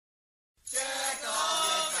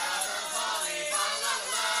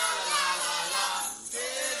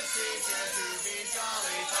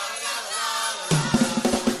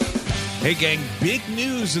Hey, gang, big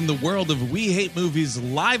news in the world of We Hate Movies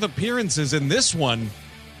live appearances. In this one,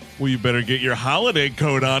 well, you better get your holiday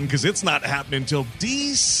coat on because it's not happening until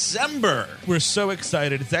December. We're so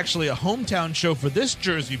excited. It's actually a hometown show for this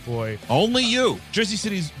Jersey boy. Only you. Jersey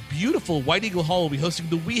City's beautiful White Eagle Hall will be hosting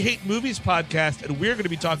the We Hate Movies podcast, and we're going to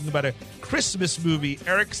be talking about a Christmas movie.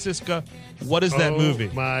 Eric Siska, what is that movie?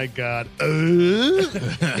 Oh, my God.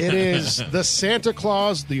 It is The Santa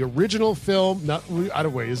Claus, the original film. Not, I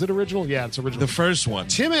don't wait. Is it original? Yeah, it's original. The first one.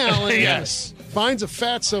 Tim Allen Yes. finds a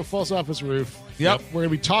fatso, falls off his roof. Yep. We're going to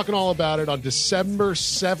be talking all about it on December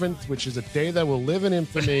 7th, which is a day that will live in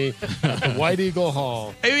infamy at the White Eagle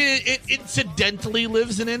Hall. I mean, it incidentally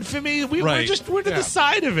lives in infamy. We're Right. to the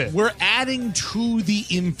side of it. We're adding to the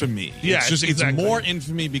infamy. Yes, it's exactly. more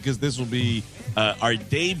infamy because this will be our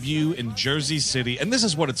debut in Jersey City. And this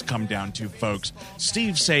is what it's come down to, folks.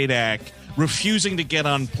 Steve Sadak refusing to get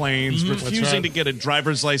on planes, refusing to get a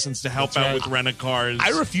driver's license to help out with rent-a-cars.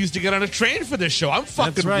 I refuse to get on a train for this show. I'm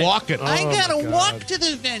fucking walking. I gotta my walk God. to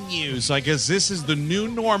the venue. So I guess this is the new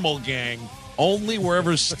normal, gang. Only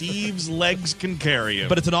wherever Steve's legs can carry him.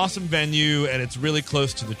 But it's an awesome venue, and it's really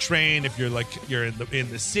close to the train. If you're in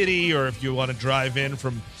the city, or if you want to drive in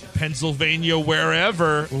from Pennsylvania,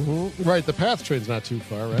 wherever. Right, the PATH train's not too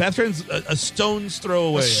far, right? PATH train's a stone's throw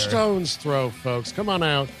away. A stone's throw, folks. Come on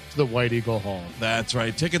out to the White Eagle Hall. That's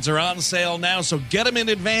right. Tickets are on sale now, so get them in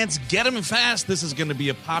advance. Get them fast. This is going to be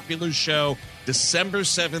a popular show. December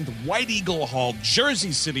 7th, White Eagle Hall,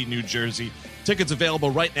 Jersey City, New Jersey. Tickets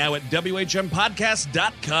available right now at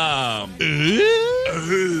WHMPodcast.com.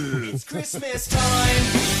 It's Christmas time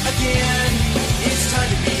again. It's time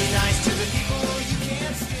to be nice to the people you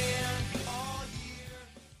can't stand all year.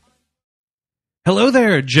 Hello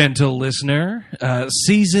there, gentle listener.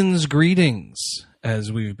 Season's greetings,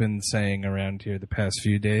 as we've been saying around here the past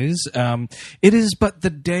few days. It is but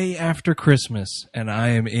the day after Christmas, and I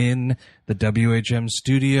am in the WHM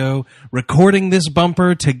studio recording this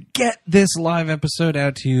bumper to get this live episode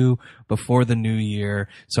out to you before the new year.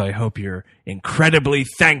 So I hope you're incredibly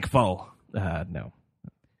thankful. No.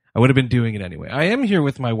 I would have been doing it anyway. I am here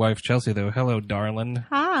with my wife, Chelsea, though. Hello, darling.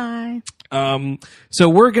 Hi. So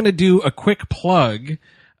we're going to do a quick plug.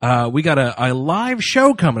 We got a live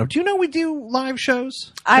show coming up. Do you know we do live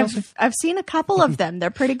shows? I've seen a couple of them. They're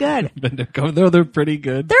pretty good. They're pretty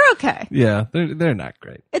good. They're okay. Yeah, they're not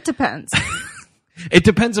great. It depends. It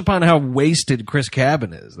depends upon how wasted Chris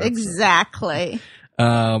Cabin is. Exactly.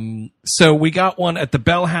 So we got one at the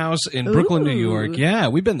Bell House in Brooklyn, New Ooh. York. Yeah,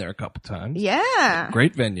 we've been there a couple times. Yeah.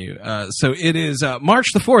 Great venue. So it is March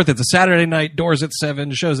the 4th. It's a Saturday night. Doors at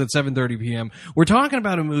 7. Shows at 7:30 p.m. We're talking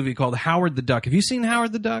about a movie called Howard the Duck. Have you seen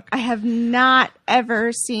Howard the Duck? I have not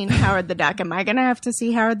ever seen Howard the Duck. Am I going to have to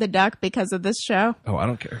see Howard the Duck because of this show? Oh, I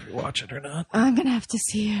don't care if you watch it or not. I'm going to have to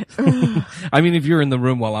see it. Ugh. I mean, if you're in the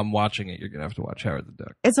room while I'm watching it, you're going to have to watch Howard the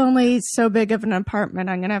Duck. It's only so big of an apartment.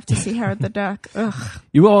 I'm going to have to see Howard the Duck. Ugh.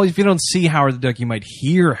 If you don't see Howard the Duck, you might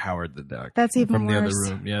hear Howard the Duck. That's even from the other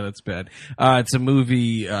worse. room. Yeah, that's bad. It's a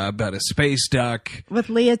movie about a space duck. With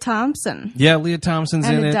Leah Thompson. Yeah, Leah Thompson's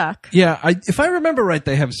And in a it. duck. Yeah, if I remember right,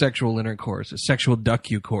 they have sexual intercourse, a sexual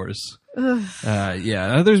duck-you-course. Ugh.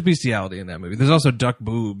 There's bestiality in that movie. There's also duck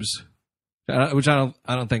boobs, which I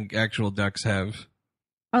don't think actual ducks have.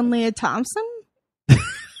 On Leah Thompson?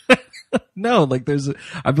 No, like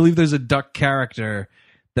I believe there's a duck character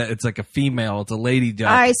that it's like a female. It's a lady duck.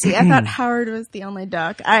 I see. I thought Howard was the only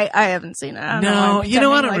duck. I haven't seen it. I don't know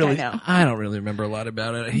why I'm pretending I don't really remember a lot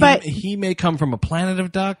about it. But- He may come from a planet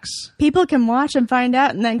of ducks. People can watch and find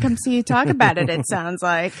out and then come see you talk about it, it sounds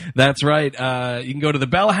like. That's right. You can go to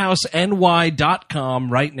thebellhouseny.com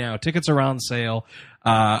right now. Tickets are on sale.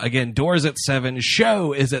 Again, doors at 7.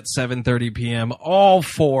 Show is at 7:30 p.m. All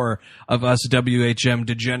 4 of us WHM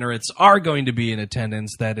degenerates are going to be in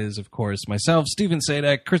attendance. That is, of course, myself, Stephen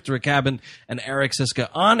Sadak, Christopher Cabin, and Eric Siska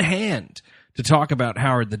on hand to talk about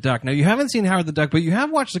Howard the Duck. Now, you haven't seen Howard the Duck, but you have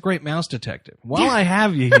watched The Great Mouse Detective. While I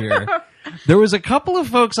have you here, there was a couple of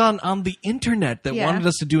folks on the internet that wanted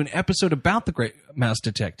us to do an episode about The Great Mouse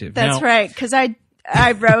Detective. That's right, because I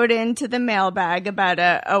wrote into the mailbag about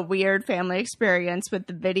a weird family experience with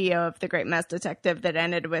the video of The Great Mouse Detective that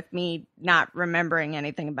ended with me not remembering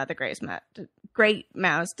anything about the Great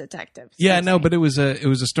Mouse Detective. Yeah, no, but it was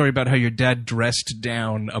a story about how your dad dressed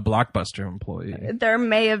down a Blockbuster employee. There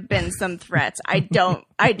may have been some threats. I don't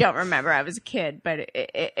remember. I was a kid, but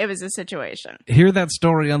it was a situation. Hear that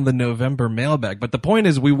story on the November mailbag. But the point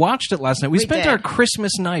is, we watched it last night. We spent did. our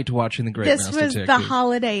Christmas night watching The Great Mouse This was Detective. the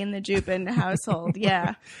holiday in the Jupin household.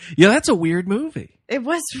 Yeah. Yeah, that's a weird movie. It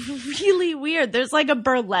was really weird. There's like a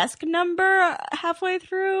burlesque number halfway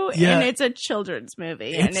through, Yeah. and it's a children's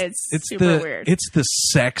movie, and it's super the, weird. It's the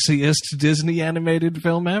sexiest Disney animated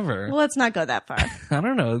film ever. Well, let's not go that far. I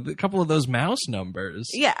don't know. A couple of those mouse numbers.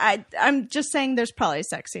 Yeah, I'm just saying there's probably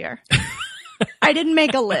sexier. I didn't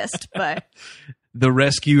make a list, but The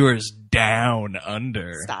Rescuers Down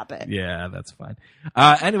Under. stop it. Yeah, that's fine.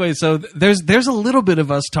 Anyway, so there's a little bit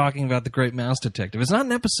of us talking about The Great Mouse Detective. It's not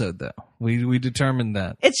an episode, though. We determined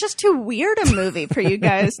that. It's just too weird a movie for you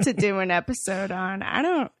guys to do an episode on. I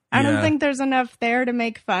don't Yeah. think there's enough there to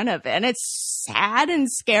make fun of. And it's sad and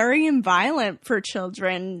scary and violent for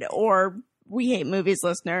children or We Hate Movies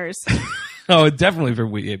listeners. Oh, definitely for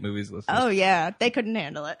We Hate Movies listeners. Oh yeah, they couldn't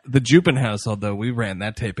handle it. The Jupin household, though, we ran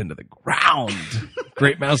that tape into the ground.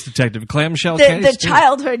 Great Mouse Detective, clamshell case. The too.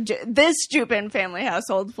 childhood, this Jupin family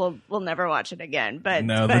household will never watch it again. But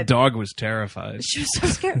No, but the dog was terrified. she was so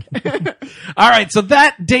scared. All right, so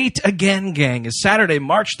that date again, gang, is Saturday,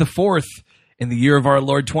 March the 4th in the year of our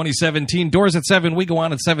Lord 2017. Doors at 7, we go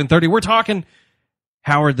on at 7:30. We're talking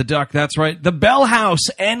Howard the Duck, that's right. The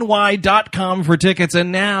BellhouseNY.com for tickets.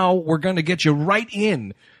 And now we're going to get you right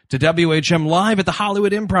in to WHM Live at the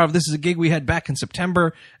Hollywood Improv. This is a gig we had back in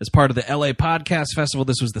September as part of the LA Podcast Festival.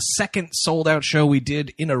 This was the second sold-out show we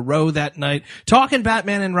did in a row that night. Talking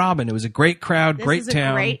Batman and Robin. It was a great crowd, This great is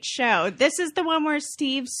town. a great show. This is the one where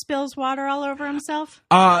Steve spills water all over himself.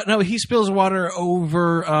 No, he spills water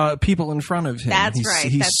over people in front of him. That's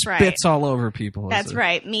right, He that's spits all over people. That's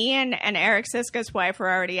right. Me and Eric Siska's wife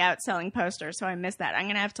were already out selling posters, so I missed that. I'm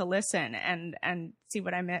gonna have to listen and see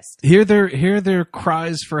what I missed. Hear their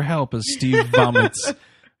cries for help as Steve vomits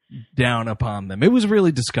down upon them. It was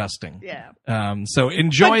really disgusting. Yeah. So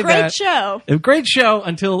enjoy But great that. show. A great show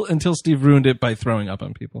until Steve ruined it by throwing up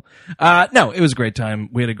on people. No, it was a great time.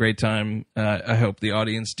 We had a great time. I hope the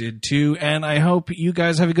audience did too, and I hope you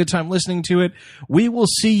guys have a good time listening to it. We will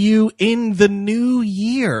see you in the new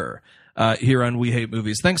year here on We Hate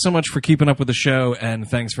Movies. Thanks so much for keeping up with the show, and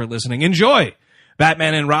thanks for listening. Enjoy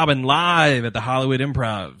Batman and Robin live at the Hollywood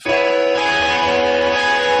Improv.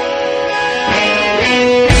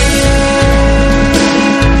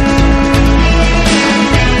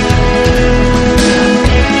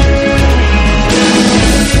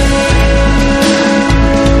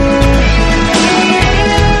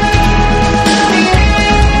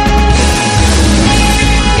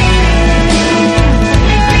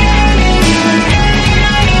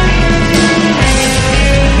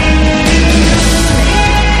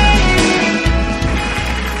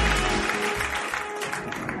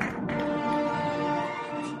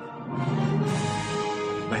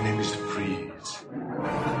 My name is Freeze.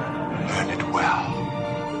 Learn it well,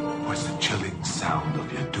 for it's the chilling sound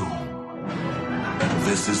of your doom.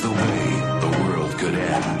 This is the way the world could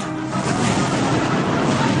end.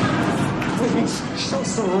 Please, show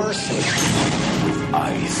some mercy. With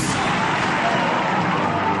ice.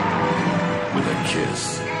 With a kiss.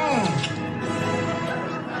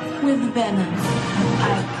 With venom. I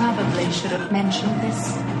probably should have mentioned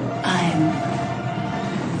this. I'm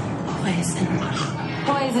poison.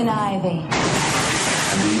 Poison ivy.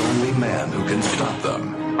 And the only man who can stop them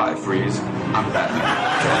Hi, Freeze. I'm Batman.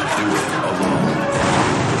 can't do it alone.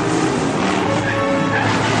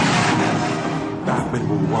 Batman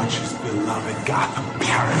will watch his beloved Gotham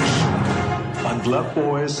perish. Bundle up,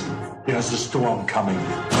 boys. There's a storm coming.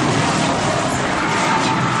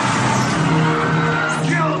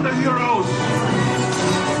 Kill the heroes!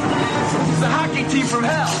 It's the hockey team from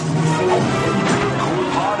hell! Cool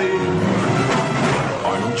party!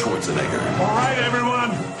 Arnold Schwarzenegger. All right,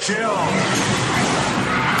 everyone, chill.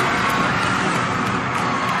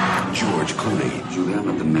 George Clooney. Julian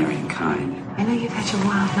of the marrying kind. I know you've had your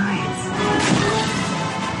wild nights.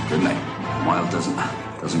 Good night. Wild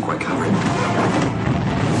doesn't quite cover it.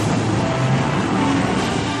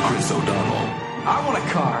 Chris O'Donnell. I want a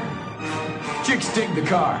car. Chicks dig the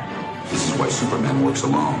car. This is why Superman works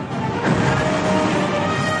alone.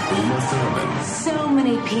 Uma Thurman. So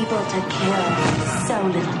many people to kill. So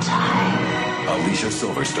little time. Alicia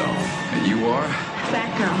Silverstone. And you are?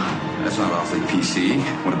 Batgirl. That's not awfully PC.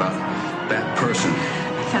 What about that person?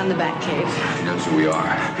 Found the Batcave. She knows who we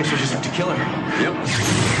are. Guess we just have to kill her. Yep.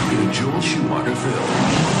 In a Joel Schumacher film.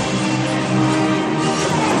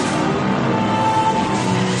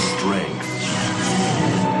 Strength.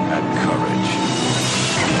 And courage.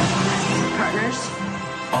 Partners.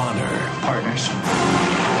 Honor. Partners.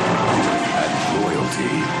 And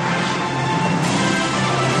loyalty.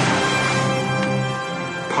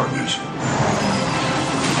 Partners.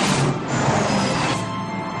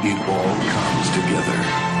 It all comes together.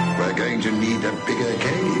 We're going to need a bigger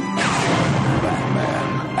cave. Batman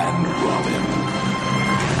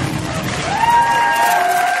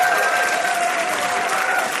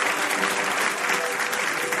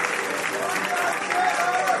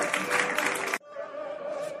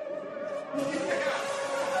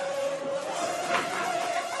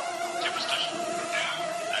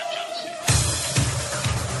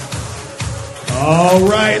All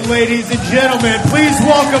right, ladies and gentlemen, please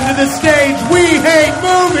welcome to the stage We Hate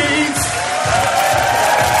Movies.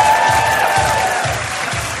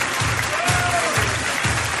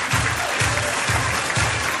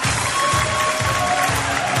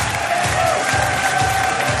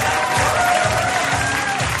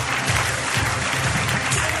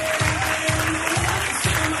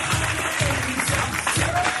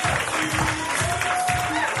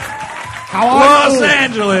 How are Los you?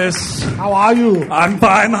 Angeles. How are you? I'm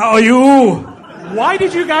fine. How are you? Why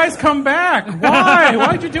did you guys come back? Why?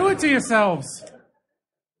 Why'd you do it to yourselves?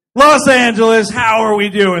 Los Angeles, how are we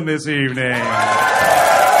doing this evening?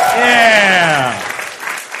 Yeah.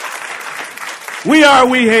 We are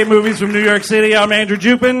We Hate Movies from New York City. I'm Andrew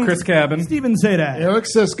Jupin. Chris Cabin. Steven Sadak. Eric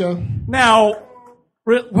Siska. Now,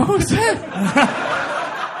 What was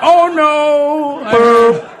that? Oh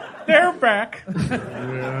no! They're back.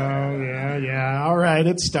 Yeah. All right,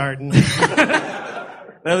 it's starting. that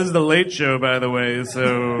is the Late Show, by the way,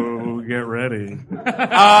 so get ready.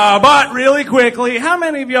 But really quickly, how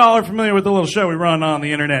many of y'all are familiar with the little show we run on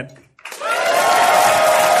the internet?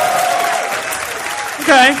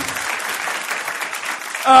 Okay.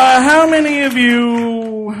 How many of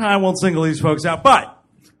you, I won't single these folks out, but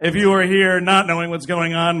if you are here not knowing what's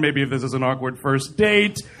going on, maybe if this is an awkward first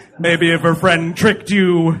date, maybe if a friend tricked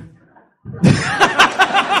you.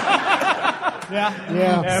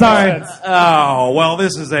 Yeah. Sorry. Oh, well,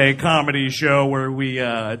 this is a comedy show where we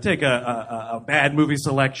take a bad movie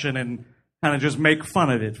selection and kind of just make fun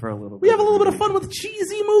of it for a little bit. We have a little bit of fun with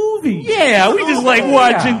cheesy movies. Yeah, we just like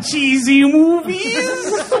watching cheesy movies.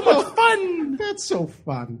 So fun. That's so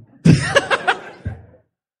fun.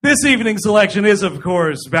 This evening's selection is, of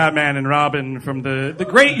course, Batman and Robin from the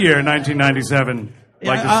great year 1997.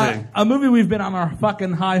 Like to say. A movie we've been on our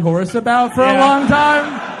fucking high horse about for a long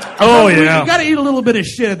time. Oh, We yeah. got to eat a little bit of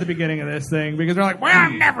shit at the beginning of this thing because they're like, we're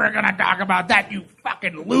never going to talk about that, you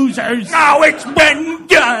fucking losers. No, it's been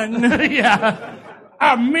done. Yeah.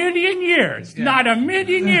 A million years. Not a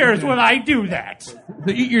million years will I do that. So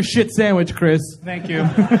eat your shit sandwich, Chris. Thank you.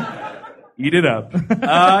 Eat it up.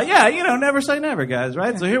 Yeah, never say never, guys,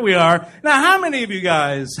 right? So here we are. Now, how many of you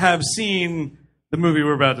guys have seen the movie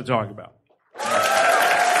we're about to talk about?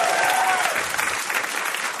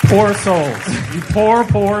 Poor souls. You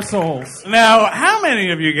poor souls. Now, how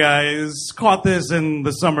many of you guys caught this in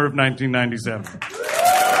the summer of 1997? In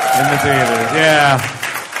the theaters, yeah.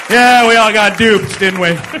 Yeah, we all got duped, didn't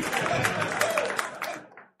we?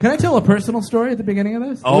 Can I tell a personal story at the beginning of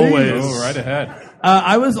this? Always. Oh, right ahead.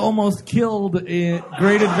 I was almost killed in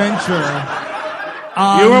Great Adventure.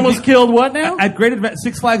 You were almost killed what now? At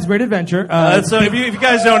Six Flags Great Adventure. So if you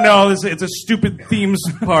guys don't know, it's a stupid themes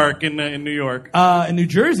park in New York. In New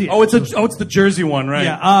Jersey. It's the Jersey one, right?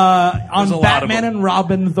 Yeah, There's a on lot of Batman them. and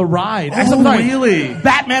Robin the Ride. Oh, really?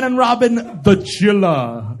 Batman and Robin the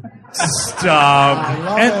Chiller.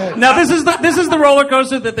 Stop. it. Now this is the roller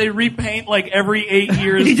coaster that they repaint like every 8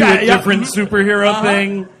 years to a different superhero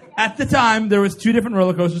thing. At the time, there was two different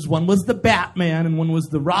roller coasters. One was the Batman and one was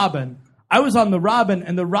the Robin. I was on the Robin,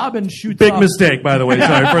 and the Robin shoots Big off. mistake, by the way.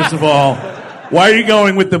 Sorry. First of all, why are you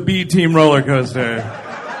going with the B team roller coaster?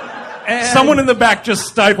 And Someone in the back just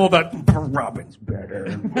stifled that. Robin's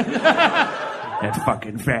better. That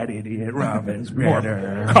fucking fat idiot. Robin's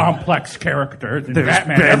better. Complex character than There's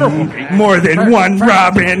Batman ever will be. been more than one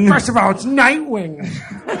Robin. First of all, it's Nightwing.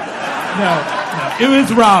 No, it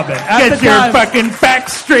was Robin. At Get the your time, fucking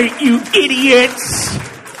facts straight, you idiots.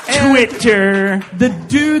 Twitter. The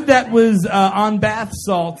dude that was on bath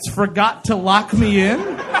salts forgot to lock me in.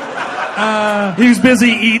 He was busy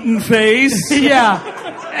eating face. Yeah.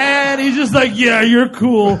 And he's just like, yeah, you're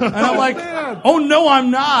cool. And I'm like, oh, no,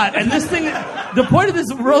 I'm not. And this thing, the point of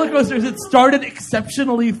this roller coaster is it started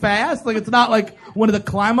exceptionally fast. Like, it's not like one of the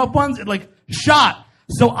climb up ones. It like shot.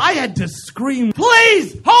 So I had to scream,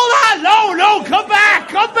 please, hold on. No, come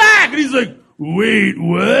back. And he's like, wait,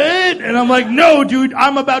 what? And I'm like, no, dude,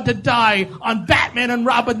 I'm about to die on Batman and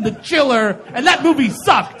Robin the Chiller. And that movie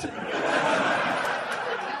sucked.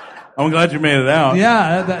 I'm glad you made it out.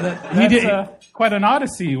 Yeah, he did. Quite an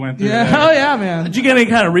odyssey you went through. Yeah, there. oh yeah, man. Did you get any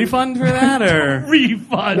kind of refund for that, or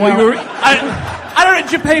refund? I don't know.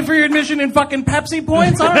 Did you pay for your admission in fucking Pepsi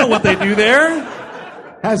points? I don't know what they do there.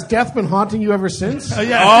 Has death been haunting you ever since?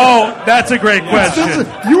 Oh, that's a great question.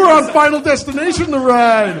 You were on Final Destination, the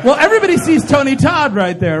ride. Well, everybody sees Tony Todd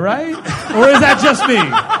right there, right? Or is that just me?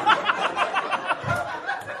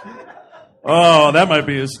 Oh, that might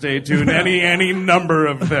be a stay tuned. Any number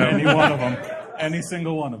of them. Any one of them. Any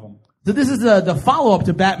single one of them. So this is the follow-up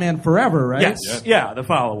to Batman Forever, right? Yes. Yeah, the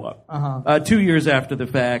follow-up. 2 years after the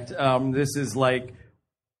fact. This is like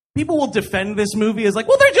people will defend this movie as like,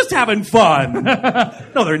 well, they're just having fun.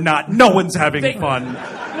 No, they're not. No one's having fun.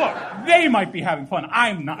 Look, they might be having fun.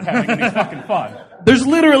 I'm not having any fucking fun. There's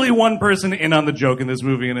literally one person in on the joke in this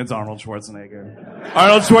movie, and it's Arnold Schwarzenegger.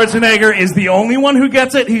 Arnold Schwarzenegger is the only one who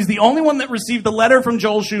gets it. He's the only one that received the letter from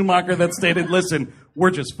Joel Schumacher that stated, listen,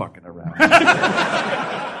 we're just fucking around.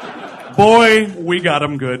 Boy, we got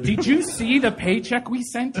him good. Did you see the paycheck we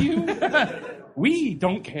sent you? We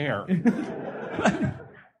don't care.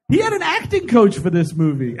 He had an acting coach for this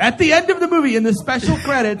movie. At the end of the movie, in the special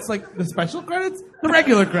credits, like the special credits? The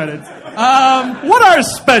regular credits. What are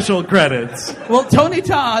special credits? Well, Tony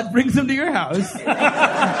Todd brings him to your house.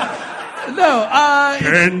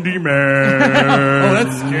 Candyman. Oh,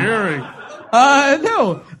 that's scary.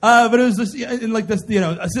 No. But it was just, in like this,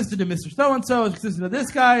 assistant to Mr. So-and-so, assistant to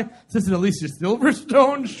this guy, assistant to Alicia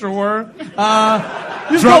Silverstone, sure.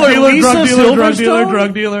 Just call her Lisa Silverstone?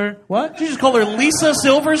 Drug dealer. What? Did you just call her Lisa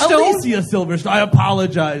Silverstone? Alicia Silverstone. I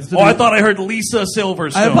apologize. I thought I heard Lisa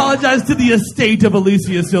Silverstone. I apologize to the estate of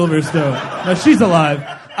Alicia Silverstone. No, she's alive.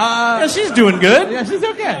 Yeah, she's doing good. Yeah, she's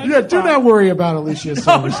okay. Yeah, do not worry about Alicia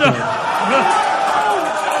Silverstone.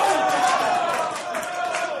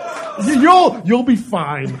 You'll be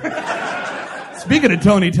fine. Speaking of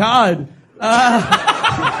Tony Todd, but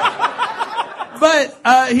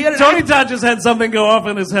he had Tony Todd just had something go off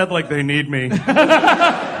in his head like they need me.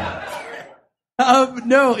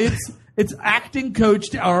 No, it's acting coach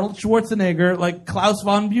to Arnold Schwarzenegger, like Klaus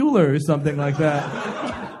von Bühler or something like that.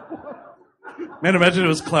 Man, imagine it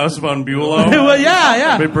was Klaus von Bülow. Well, yeah.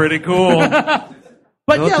 That'd be pretty cool.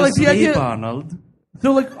 But Go yeah, to like the sleep, idea. Arnold.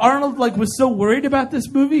 So like Arnold was so worried about this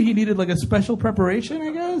movie, he needed like a special preparation, I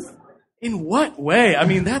guess. In what way? I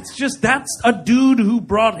mean, that's a dude who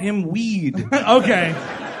brought him weed. Okay.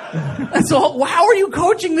 That's all. How are you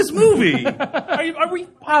coaching this movie? Are we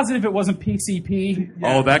positive it wasn't PCP?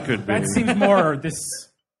 Yeah. Oh, that could be. That seems more this.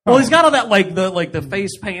 Well, he's got all that like the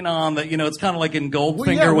face paint on that, it's kind of like in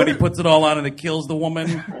Goldfinger when he puts it all on and it kills the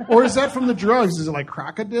woman. Or is that from the drugs? Is it like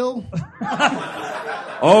crocodile?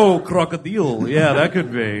 Oh, crocodile. Yeah, that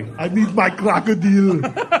could be. I need my crocodile.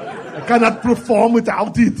 I cannot perform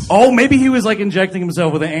without it. Oh, maybe he was like injecting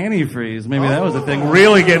himself with an antifreeze. Maybe that was the thing.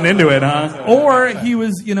 Really getting into it, huh? Or he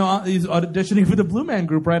was, he's auditioning for the Blue Man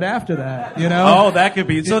Group right after that, Oh, that could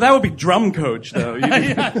be. So that would be drum coach, though.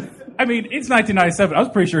 Yeah. I mean, it's 1997. I was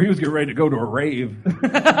pretty sure he was getting ready to go to a rave.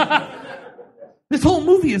 This whole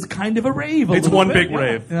movie is kind of a rave. It's one big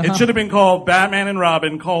rave. Uh-huh. It should have been called Batman and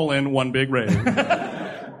Robin, one big rave.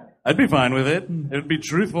 I'd be fine with it. It would be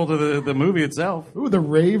truthful to the movie itself. Ooh, the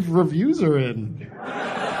rave reviews are in.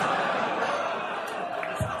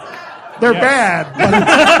 They're bad, but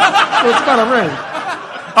it's not a rave.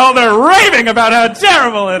 Oh, they're raving about how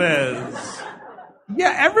terrible it is.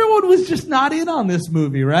 Yeah, everyone was just not in on this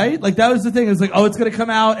movie, right? Like, that was the thing. It was like, it's going to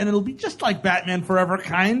come out, and it'll be just like Batman Forever,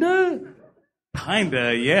 kinda?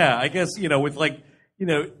 Kinda, yeah. I guess, with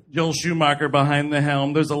Joel Schumacher behind the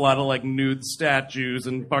helm, there's a lot of, nude statues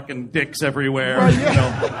and fucking dicks everywhere,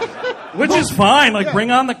 which is fine.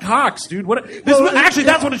 Bring on the cocks, dude. Actually,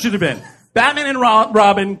 that's what it should have been. Batman and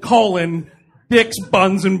Robin, dicks,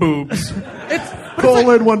 buns, and boobs.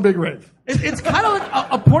 One big rave. It's kind of like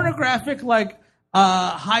a pornographic,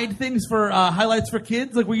 hide things for highlights for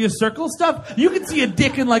kids, where you circle stuff. You can see a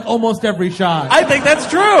dick in almost every shot. I think that's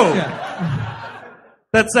true. Yeah.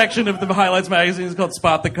 That section of the Highlights magazine is called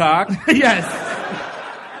Spot the Cock. Yes.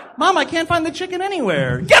 Mom, I can't find the chicken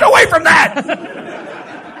anywhere. Get away from that!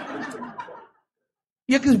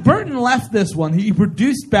 Yeah, because Burton left this one. He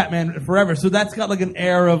produced Batman Forever, so that's got an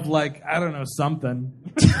air of I don't know, something.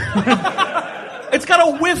 It's got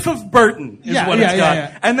a whiff of Burton, is what it's got.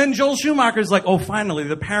 Yeah. And then Joel Schumacher's like, oh, finally,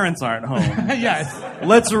 the parents aren't home. Yes.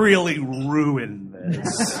 Let's really ruin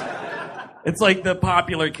this. It's like the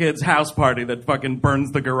popular kid's house party that fucking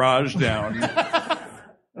burns the garage down.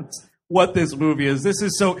 That's what this movie is. This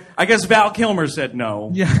is so... I guess Val Kilmer said no.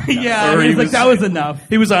 Yeah. Or he was that was enough.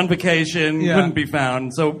 He was on vacation, couldn't be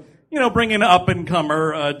found. So... bring in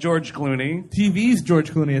up-and-comer George Clooney. TV's George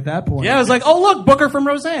Clooney at that point. Yeah, I was like, oh, look, Booker from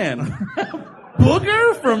Roseanne.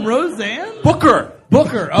 Booger from Roseanne? Booker.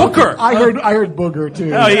 Okay. I heard Booger,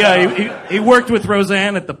 too. Oh, yeah, he worked with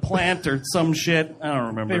Roseanne at the plant or some shit. I don't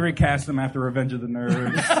remember. They recast him after Revenge of the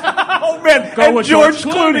Nerds. Oh, man, and George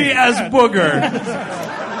Clooney as Booger.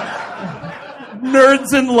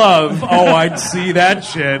 Nerds in Love. Oh, I'd see that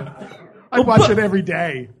shit. I watch it every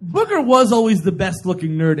day. Booker was always the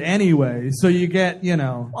best-looking nerd anyway, so you get,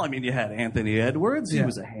 Well, I mean, you had Anthony Edwards. He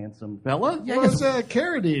was a handsome fella. Yeah, it was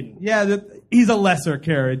Carradine. Yeah, he's a lesser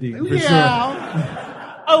Carradine, for sure.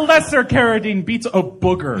 A lesser Carradine beats a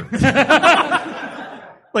booger.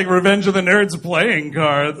 Like Revenge of the Nerds playing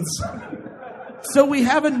cards. So we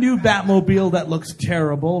have a new Batmobile that looks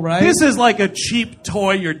terrible, right? This is like a cheap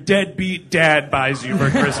toy your deadbeat dad buys you for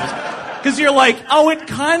Christmas. Because you're like, oh, it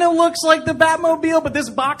kind of looks like the Batmobile, but this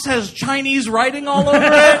box has Chinese writing all over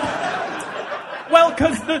it. Well,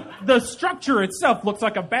 because the structure itself looks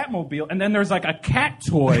like a Batmobile, and then there's like a cat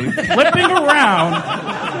toy flipping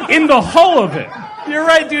around in the hull of it. You're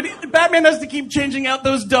right, dude. Batman has to keep changing out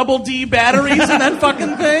those double D batteries in that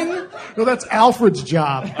fucking thing. No, that's Alfred's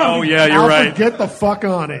job. Oh, yeah, you're Alfred, right. get the fuck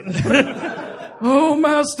on it. Oh,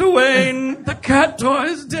 Master Wayne, the cat toy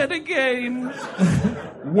is dead again.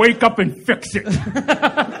 Wake up and fix it.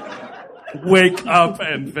 Wake up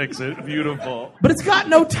and fix it. Beautiful. But it's got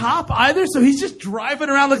no top either, so he's just driving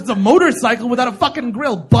around like it's a motorcycle without a fucking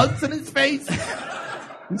grill. Bugs in his face.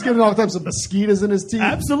 He's getting all types of mosquitoes in his teeth.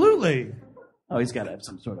 Absolutely. Oh, he's got to have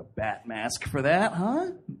some sort of bat mask for that,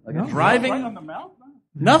 huh? Like a driving... Right on the mouth?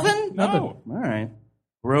 Nothing? No. Nothing. All right.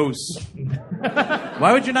 Gross.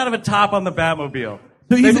 Why would you not have a top on the Batmobile?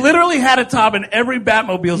 They've literally had a top in every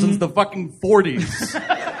Batmobile since the fucking 40s.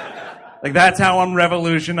 Like, that's how I'm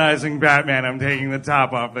revolutionizing Batman. I'm taking the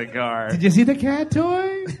top off the car. Did you see the cat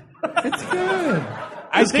toy? It's good.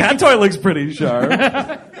 This cat toy looks pretty sharp.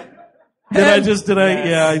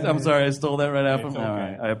 I'm sorry, I stole that right after him. All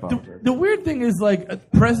right, I apologize. The weird thing is,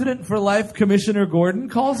 like, President for Life Commissioner Gordon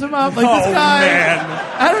calls him up. Like, this guy, man.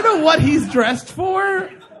 I don't know what he's dressed for.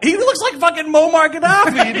 He looks like fucking Muammar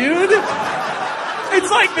Gaddafi, dude. It's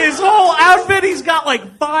like this whole outfit. He's got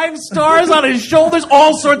like 5 stars on his shoulders,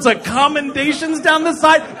 all sorts of commendations down the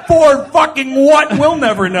side. For fucking what? We'll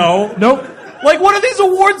never know. Nope. Like, what are these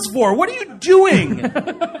awards for? What are you doing?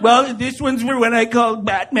 Well, this one's for when I called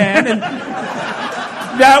Batman, and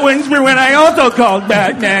that one's for when I also called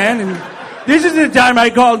Batman, and this is the time I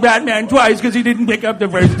called Batman twice because he didn't pick up the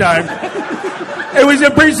first time. It was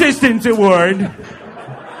a persistence award.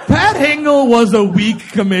 Pat Hingle was a weak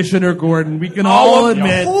Commissioner Gordon. We can all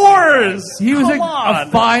admit. Of course. He was a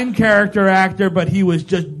fine character actor, but he was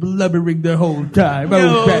just blubbering the whole time.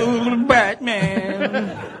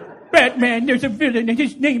 Batman. Batman, there's a villain, and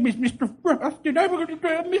his name is Mr. Frost, and I'm going to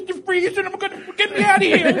grab Mr. Freeze, and I'm going to get me out of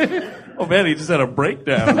here. Oh, man, he just had a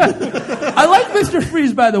breakdown. I like Mr.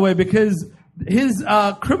 Freeze, by the way, because his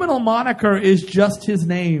criminal moniker is just his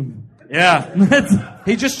name. Yeah.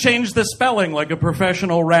 He just changed the spelling like a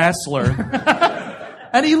professional wrestler.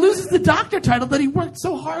 And he loses the doctor title that he worked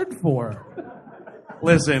so hard for.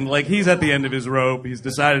 Listen, like, he's at the end of his rope. He's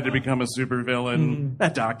decided to become a supervillain.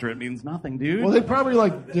 That doctorate means nothing, dude. Well, they probably,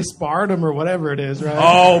 like, disbarred him or whatever it is, right?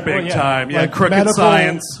 Oh, big time. Yeah, like crooked medical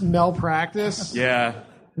science. Malpractice. Yeah.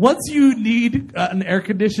 Once you need an air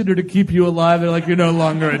conditioner to keep you alive, they're like, you're no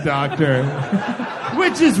longer a doctor.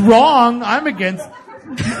 Which is wrong. I'm against...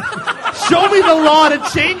 Show me the law to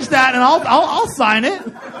change that, and I'll sign it.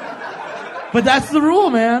 But that's the rule,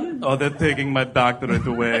 man. Oh, they're taking my doctorate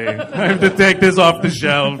away. I have to take this off the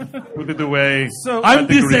shelf. Put it away. So I'm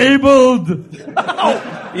disabled.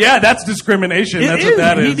 Oh, yeah, that's discrimination. That's what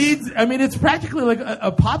that is. He needs. I mean, it's practically like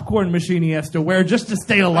a popcorn machine he has to wear just to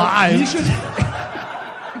stay alive.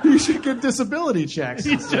 He should get disability checks.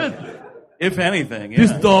 He should. If anything, yeah.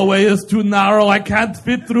 This doorway is too narrow. I can't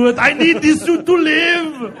fit through it. I need this suit to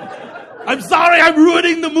live. I'm sorry. I'm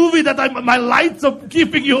ruining the movie that my lights are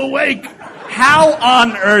keeping you awake. How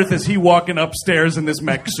on earth is he walking upstairs in this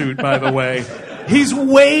mech suit, by the way? He's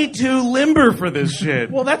way too limber for this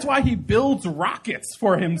shit. Well, that's why he builds rockets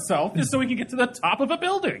for himself, is so he can get to the top of a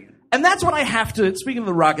building. And that's what I have to, speaking of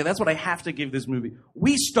the rocket, that's what I have to give this movie.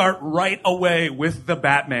 We start right away with the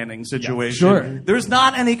Batmaning situation. Yeah, sure. There's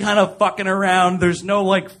not any kind of fucking around. There's no,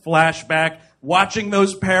 like, flashback. Watching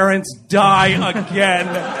those parents die again.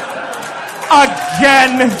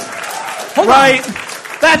 Again. Hold right? on.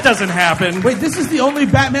 That doesn't happen. Wait, this is the only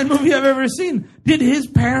Batman movie I've ever seen. Did his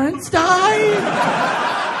parents die?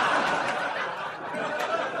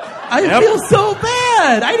 I feel so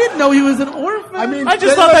bad. I didn't know he was an orphan. I mean, I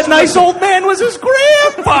just thought that nice old man was his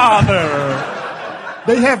grandfather.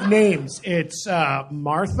 They have names. It's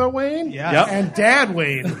Martha Wayne and Dad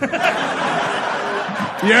Wayne.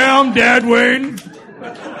 Yeah, I'm Dad Wayne.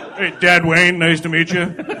 Hey, Dad Wayne, nice to meet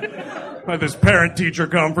you. At this parent-teacher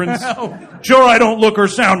conference. Sure, I don't look or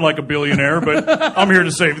sound like a billionaire, but I'm here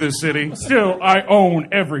to save this city. Still, I own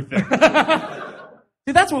everything.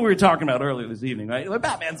 See, that's what we were talking about earlier this evening, right? Like,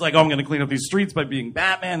 Batman's like, oh, I'm going to clean up these streets by being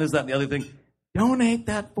Batman, this, that, and the other thing. Donate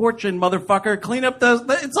that fortune, motherfucker. Clean up those...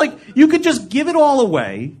 It's like, you could just give it all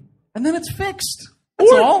away, and then it's fixed.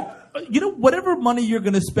 That's all. You know, whatever money you're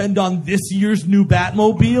going to spend on this year's new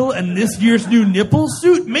Batmobile and this year's new nipple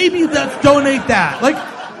suit, maybe let's donate that. Like...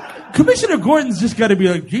 Commissioner Gordon's just got to be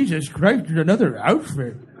like, Jesus Christ, another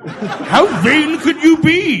outfit. How vain could you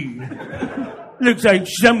be? Looks like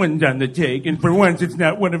someone's on the take, and for once it's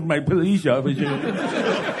not one of my police officers.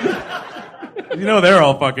 You know they're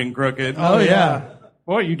all fucking crooked. Oh, yeah.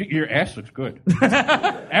 Boy, your ass looks good.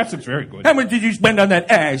 Ass looks very good. How much did you spend on that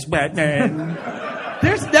ass, Batman?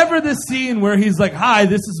 There's never this scene where he's like, hi,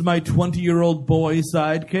 this is my 20-year-old boy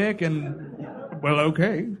sidekick, and, well,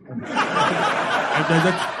 okay.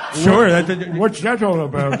 Sure. What's that all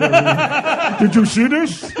about? Did you see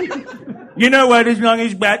this? You know what? As long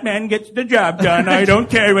as Batman gets the job done, I don't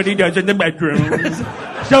care what he does in the bedroom.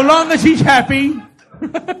 So long as he's happy.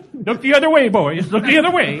 Look the other way, boys. Look the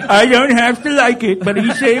other way. I don't have to like it, but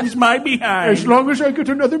he saves my behind. As long as I get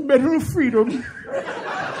another Medal of Freedom.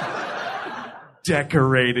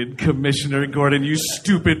 Decorated Commissioner Gordon, you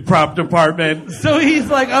stupid prop department. So he's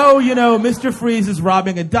like, oh, Mr. Freeze is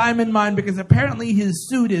robbing a diamond mine because apparently his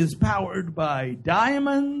suit is powered by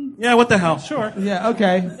diamonds. Yeah, what the hell? Sure. Yeah,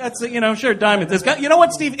 okay. That's, sure, diamonds. You know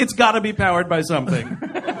what, Steve? It's got to be powered by something.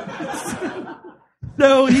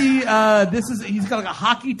 So he's got like a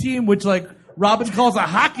hockey team, which like Robin calls a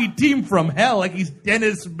hockey team from hell, like he's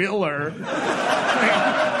Dennis Miller.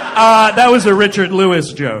 That was a Richard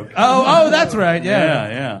Lewis joke. Oh, that's right. Yeah.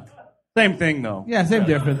 Yeah. Same thing, though. Yeah, same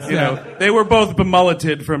difference. You know, they were both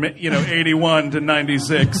bemulleted from 81 to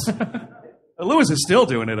 96. Lewis is still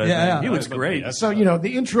doing it. I think he looks great. So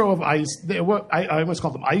the intro of Ice. I almost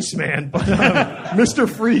called him Iceman, but Mr.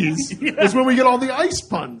 Freeze is when we get all the ice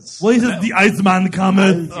puns. Well, he says the Iceman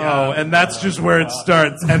cometh. Oh, and that's just where it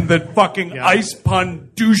starts. And the fucking ice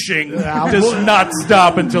pun douching does not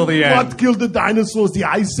stop until the end. What killed the dinosaurs? The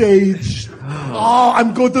Ice Age. Oh,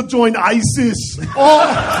 I'm going to join ISIS.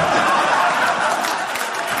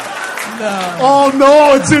 Oh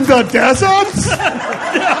no, it's in the desert.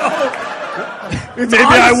 No. Maybe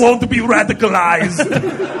I won't be radicalized.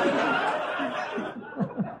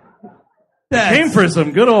 Came for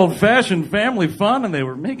some good old-fashioned family fun, and they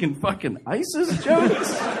were making fucking ISIS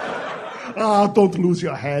jokes? Don't lose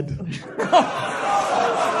your head.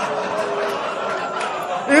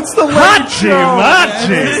 It's the late show.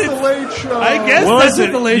 It's the late show. I guess that's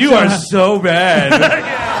the late show. You are so bad.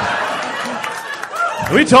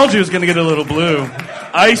 We told you it was going to get a little blue.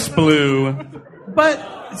 Ice blue.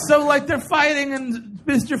 But... So, like, they're fighting, and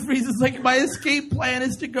Mr. Freeze is like, my escape plan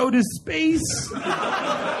is to go to space.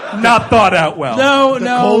 Not thought out well. No. The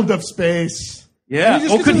cold of space. Yeah.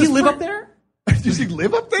 Could he live up there? Does he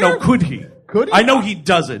live up there? No, could he? Could he? I know he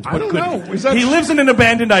doesn't, but could know. he? He lives in an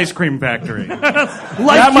abandoned ice cream factory.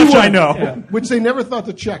 That much I know. Yeah. Which they never thought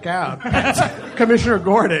to check out. Commissioner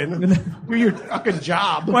Gordon, do your fucking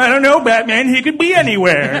job. Well, I don't know, Batman. He could be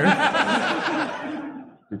anywhere.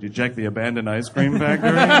 Did you check the abandoned ice cream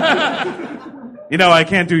factory? I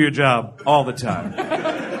can't do your job all the time.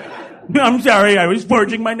 I'm sorry, I was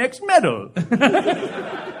forging my next medal. But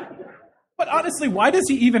honestly, why does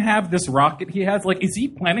he even have this rocket he has? Like, is he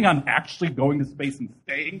planning on actually going to space and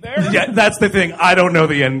staying there? Yeah, that's the thing. I don't know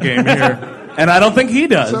the end game here. And I don't think he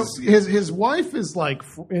does. So his wife is like,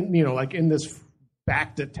 like in this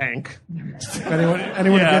Bacta tank.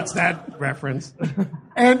 Anyone gets that reference.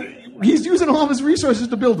 And he's using all of his resources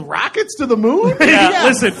to build rockets to the moon? Yeah,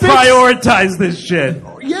 listen, prioritize this shit.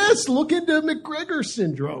 Yes, look into McGregor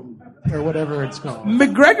syndrome, or whatever it's called.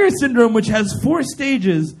 McGregor syndrome, which has 4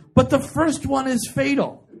 stages, but the first one is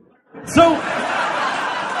fatal. So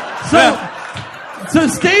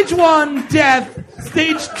stage 1, death.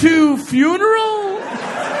 Stage 2, funeral.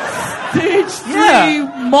 Stage 3,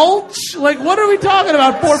 mulch. Like, what are we talking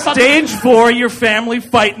about? Stage 4, your family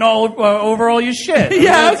fighting all over all your shit.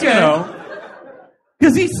 Yeah, okay.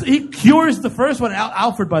 Because he cures the first one.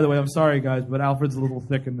 Alfred, by the way, I'm sorry, guys, but Alfred's a little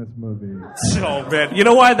thick in this movie. Oh, man. You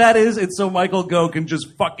know why that is? It's so Michael Gough can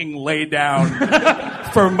just fucking lay down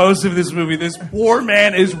for most of this movie. This poor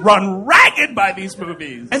man is run ragged by these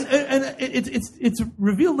movies. And it's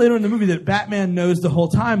revealed later in the movie that Batman knows the whole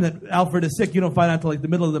time that Alfred is sick. You don't find out until like the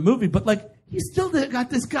middle of the movie. But like, he's still got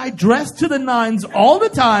this guy dressed to the nines all the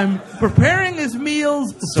time, preparing his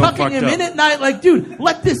meals, tucking him in at night. Like, dude,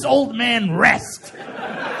 let this old man rest.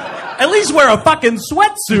 At least wear a fucking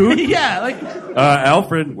sweatsuit. Yeah, like...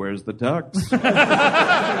 Alfred, where's the tux?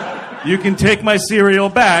 You can take my cereal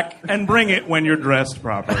back and bring it when you're dressed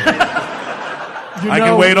properly. I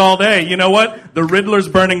can wait all day. You know what? The Riddler's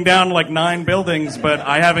burning down like 9 buildings, but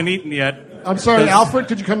I haven't eaten yet. I'm sorry, Alfred,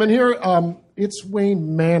 could you come in here? It's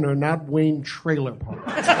Wayne Manor, not Wayne Trailer Park.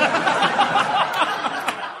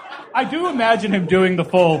 I do imagine him doing the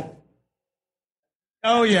full...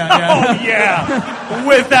 Oh, yeah. Oh, yeah.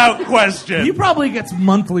 Without question. He probably gets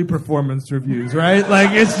monthly performance reviews, right?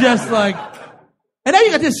 Like, it's just like... And now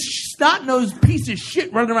you got this snot-nosed piece of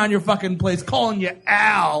shit running around your fucking place calling you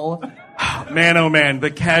Al. Man, oh, man.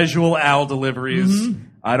 The casual Al deliveries. Mm-hmm.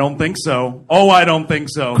 I don't think so. Oh, I don't think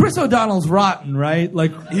so. Chris O'Donnell's rotten, right?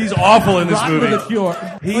 Like he's awful in this rotten movie. With a cure.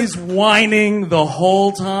 He's whining the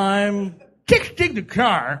whole time. Dig the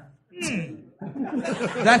car.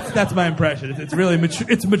 That's my impression. It's really mature.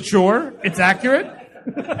 It's mature. It's accurate,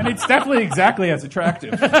 and it's definitely exactly as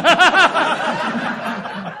attractive.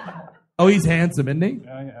 Oh, he's handsome, isn't he?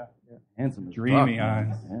 Oh yeah. Handsome, dreamy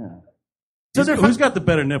eyes. Yeah. So who's got the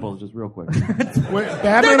better nipples? Just real quick. Wait,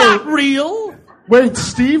 they're not real. Wait,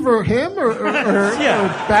 Steve or him or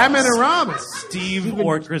Batman and Robin? Steve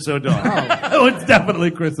or Chris O'Donnell? Oh, it's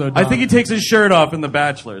definitely Chris O'Donnell. I think he takes his shirt off in The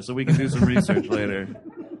Bachelor, so we can do some research later.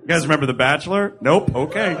 You guys remember The Bachelor? Nope.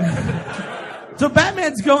 Okay. So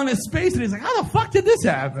Batman's going to space, and he's like, "How the fuck did this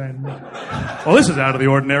happen?" Well, this is out of the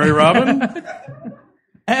ordinary, Robin.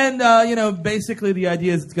 And, basically the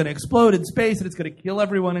idea is it's going to explode in space, and it's going to kill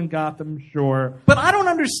everyone in Gotham, sure. But I don't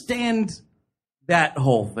understand that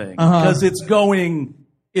whole thing, because it's going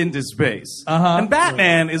into space. And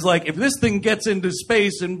Batman is like, if this thing gets into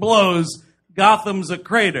space and blows, Gotham's a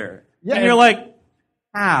crater. Yeah, and you're like,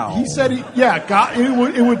 how? He said,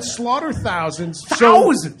 it would slaughter thousands.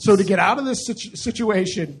 Thousands! So to get out of this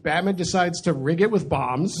situation, Batman decides to rig it with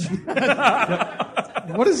bombs.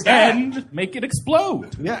 What is that? And make it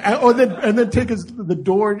explode. Yeah, and then take the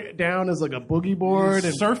door down as like a boogie board.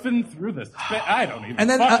 And surfing through this. I don't even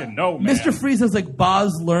then, fucking know, man. Mr. Freeze has like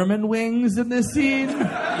Baz Luhrmann wings in this scene.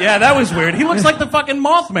 Yeah, that was weird. He looks like the fucking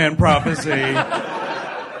Mothman prophecy.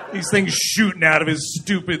 These things shooting out of his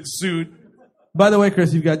stupid suit. By the way,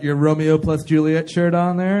 Chris, you've got your Romeo plus Juliet shirt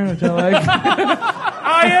on there, which I like.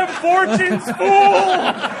 I am Fortune's fool!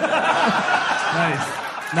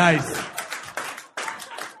 Nice.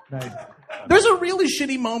 There's a really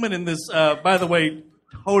shitty moment in this, by the way,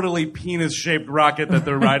 totally penis-shaped rocket that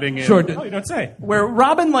they're riding in. Sure. Oh, you don't say. Where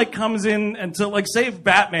Robin, comes in and to, save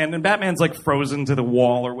Batman, and Batman's, frozen to the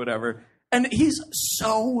wall or whatever. And he's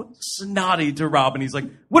so snotty to Robin. He's like,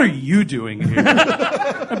 "What are you doing here?"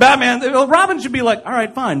 And Robin should be like, "All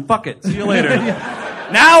right, fine, fuck it. See you later."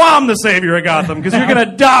 Now I'm the savior of Gotham because you're going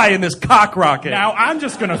to die in this cock rocket. Now I'm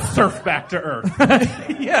just going to surf back to Earth.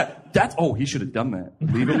 Yeah. He should have done that.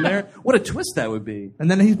 Leave him there. What a twist that would be. And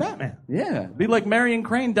then he's Batman. Yeah. Be like Marion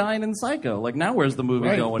Crane dying in Psycho. Now where's the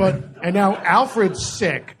movie going? And now Alfred's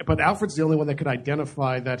sick, but Alfred's the only one that could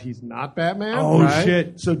identify that he's not Batman. Oh, right?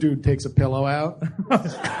 shit. So dude takes a pillow out.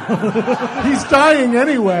 He's dying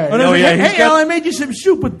anyway. Hey, Al, I made you some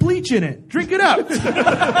soup with bleach in it. Drink it up.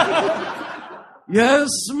 Yes,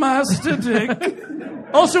 Master Dick.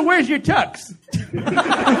 Also, where's your tux?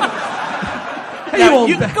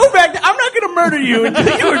 You go back. I'm not going to murder you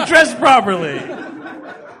until you are dressed properly.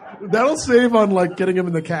 That'll save on getting him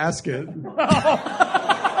in the casket.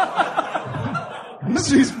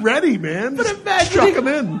 He's ready, man. But struck him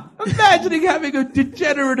in. Imagining having a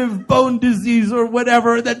degenerative bone disease or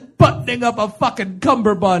whatever, and then buttoning up a fucking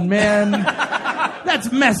cummerbund, man.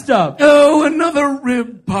 That's messed up. Oh, another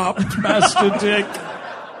rib popped, Master Dick.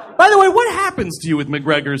 By the way, what happens to you with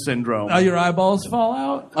McGregor syndrome? Your eyeballs fall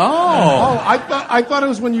out. Oh, I thought it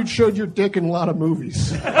was when you showed your dick in a lot of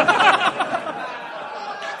movies.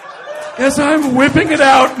 Yes, I'm whipping it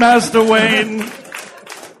out, Master Wayne.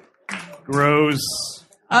 Gross.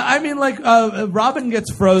 Robin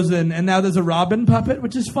gets frozen, and now there's a Robin puppet,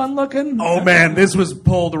 which is fun looking. Oh man, this was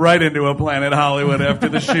pulled right into a Planet Hollywood after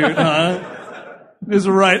the shoot, huh?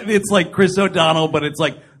 It's like Chris O'Donnell, but it's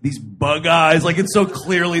like these bug eyes. It's so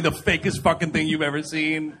clearly the fakest fucking thing you've ever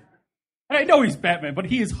seen. I know he's Batman, but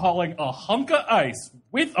he is hauling a hunk of ice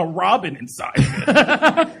with a Robin inside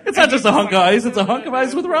it. It's not just a hunk of ice, it's a hunk of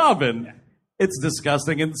ice with Robin. It's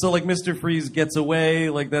disgusting. And so Mr. Freeze gets away.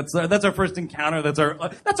 That's our first encounter. That's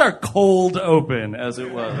our cold open, as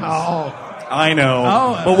it was. Oh. I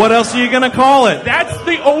know. But what else are you going to call it? That's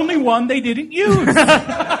the only one they didn't use.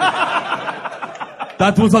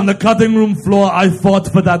 That was on the cutting room floor. I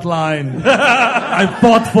fought for that line. I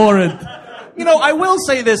fought for it. I will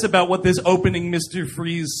say this about what this opening Mr.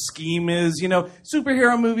 Freeze scheme is.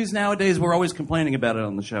 Superhero movies nowadays, we're always complaining about it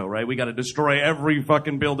on the show, right? We got to destroy every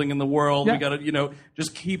fucking building in the world. Yeah. We got to,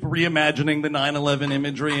 just keep reimagining the 9/11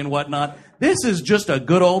 imagery and whatnot. This is just a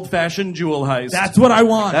good old-fashioned jewel heist. That's what I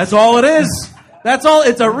want. That's all it is. That's all.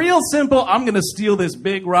 It's a real simple, I'm going to steal this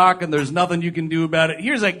big rock and there's nothing you can do about it.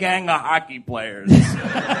 Here's a gang of hockey players.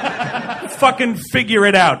 Fucking figure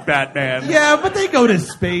it out, Batman. Yeah, but they go to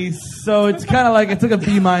space, so it's kind of it's like a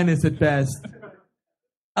B- at best.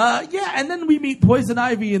 Yeah, and then we meet Poison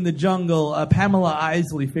Ivy in the jungle. Pamela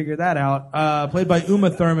Isley, figure that out. Played by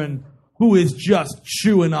Uma Thurman, who is just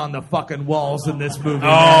chewing on the fucking walls in this movie.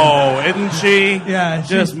 Oh, isn't she? Yeah,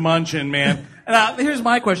 just munching, man. And here's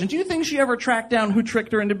my question: do you think she ever tracked down who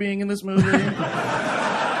tricked her into being in this movie?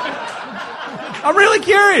 I'm really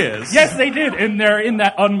curious. Yes, they did, and they're in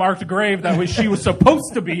that unmarked grave that she was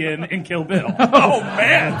supposed to be in Kill Bill. Oh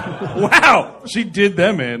man! Wow, she did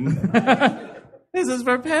them in. This is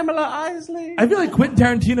for Pamela Isley. I feel like Quentin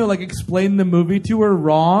Tarantino explained the movie to her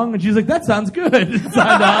wrong, and she's like, "That sounds good."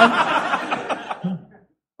 Signed on.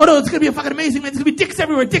 Oh no, it's gonna be a fucking amazing man. It's gonna be dicks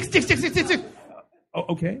everywhere. Dicks. Oh,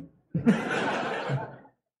 okay.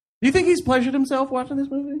 Do you think he's pleasured himself watching this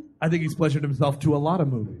movie? I think he's pleasured himself to a lot of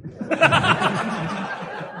movies.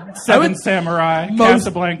 Seven Samurai,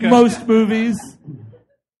 Casablanca. Most movies.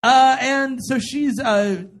 And so she's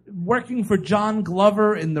working for John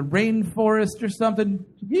Glover in the rainforest or something.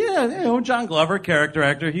 Yeah, John Glover, character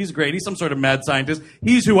actor. He's great. He's some sort of mad scientist.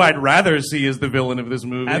 He's who I'd rather see as the villain of this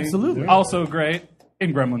movie. Absolutely. Also great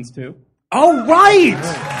in Gremlins 2. Oh, right!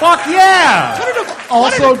 Fuck yeah!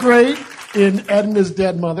 Also great in Ed and His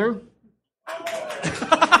Dead Mother.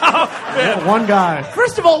 One guy.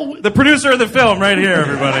 First of all, the producer of the film right here,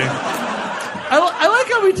 everybody. I like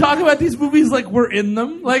how we talk about these movies like we're in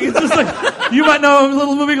them. It's just you might know a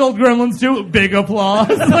little movie called Gremlins 2. Big applause.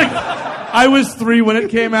 I was 3 when it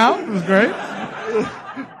came out. It was great.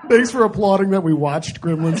 Thanks for applauding that we watched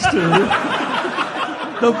Gremlins 2.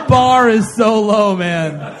 The bar is so low,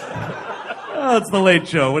 man. Oh, it's the Late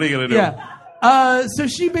Show. What are you going to do? Yeah. So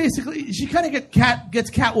she kind of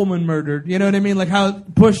gets Catwoman murdered. You know what I mean? How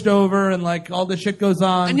pushed over and all this shit goes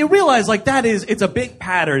on. And you realize it's a big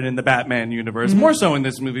pattern in the Batman universe, more so in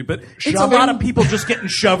this movie, but it's a lot of people just getting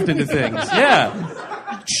shoved into things. Yeah.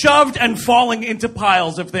 Shoved and falling into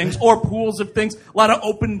piles of things or pools of things. A lot of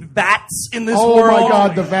open vats in this world. Oh my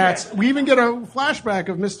God, the vats. We even get a flashback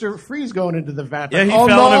of Mr. Freeze going into the vat. Yeah, he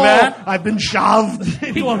fell in a vat. I've been shoved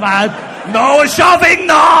into a vat. No shoving,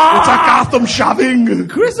 no! It's a Gotham shoving.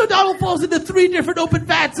 Chris O'Donnell falls into 3 different open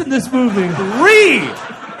vats in this movie. 3!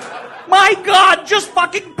 My God, just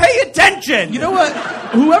fucking pay attention! You know what?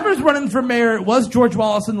 Whoever's running for mayor, it was George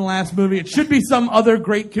Wallace in the last movie. It should be some other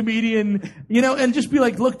great comedian, and just be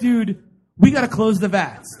like, look, dude, we gotta close the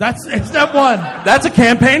vats. It's step 1. That's a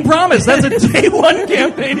campaign promise. That's a day 1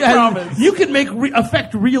 campaign promise. You can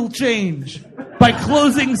affect real change by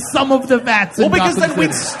closing some of the vats in because Gotham then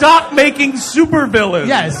we'd City. stop making supervillains.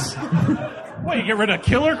 Yes. Well, you get rid of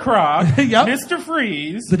Killer Croc, Yep. Mr.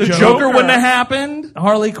 Freeze, The Joker wouldn't have happened.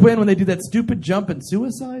 Harley Quinn when they do that stupid jump in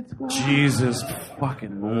Suicide Squad. Jesus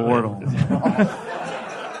fucking Lord.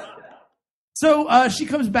 So she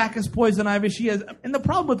comes back as Poison Ivy. She has, and the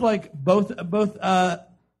problem with both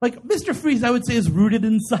Mr. Freeze, I would say, is rooted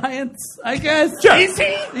in science. I guess. Is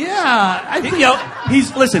he? Yeah, I think.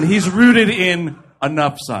 He's rooted in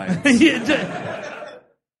enough science.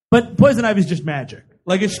 But Poison Ivy's just magic.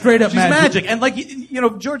 It's straight up She's magic. And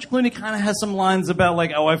George Clooney kind of has some lines about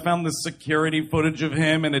I found this security footage of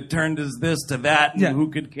him and it turned as this to that and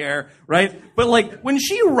who could care, right? But when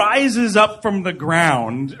she rises up from the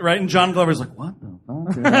ground, right, and John Glover's like, what the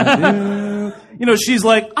fuck did I do? She's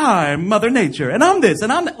like, I'm Mother Nature and I'm this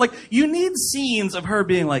and I'm that. You need scenes of her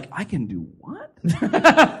being like, I can do what?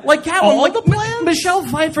 Catwoman, Michelle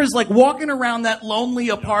Pfeiffer's walking around that lonely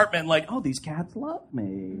apartment these cats love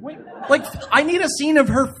me. I need a scene of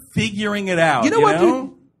her figuring it out. You know what,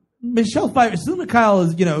 dude? Michelle Pfeiffer, Selena Kyle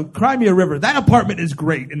is, Cry Me a River. That apartment is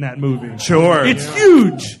great in that movie. Sure. It's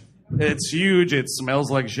huge. It's huge. It smells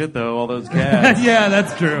like shit, though, all those cats. Yeah,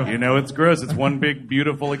 that's true. It's gross. It's one big,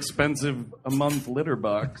 beautiful, expensive a month litter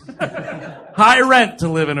box. High rent to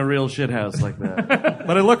live in a real shit house like that.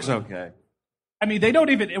 But it looks okay. I mean, they don't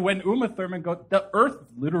even, when Uma Thurman goes, the earth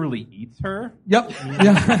literally eats her. Yep.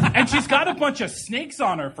 Yeah. And she's got a bunch of snakes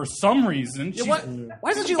on her for some reason. Why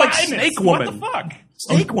isn't she Snake Snake Woman? What the fuck?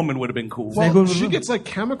 Snake Woman would have been cool. Well, she gets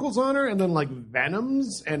chemicals on her and then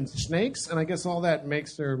venoms and snakes, and I guess all that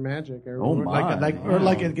makes her magic. Or,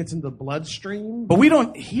 or it gets in the bloodstream. But we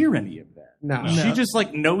don't hear any of that. No. She just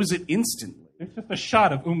knows it instantly. There's just a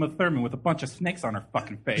shot of Uma Thurman with a bunch of snakes on her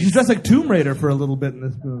fucking face. She's dressed like Tomb Raider for a little bit in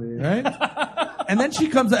this movie, right? And then she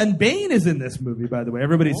comes, and Bane is in this movie, by the way.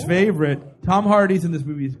 Everybody's favorite. Tom Hardy's in this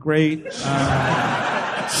movie. He's great.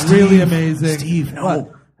 Really amazing. Steve, no.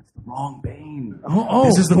 What? That's the wrong Bane. Oh.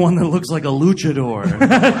 This is the one that looks like a luchador.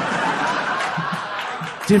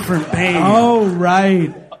 Different Bane. Oh,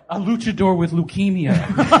 right. A luchador with leukemia.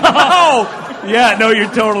 Oh! Yeah, no,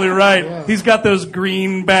 you're totally right. Yeah. He's got those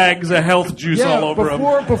green bags of health juice all over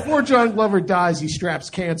him. Before John Glover dies, he straps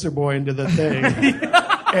Cancer Boy into the thing.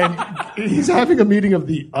 And he's having a meeting of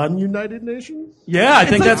the ununited nations? Yeah, I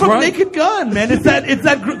think it's like that's from right. Naked Gun, man. It's that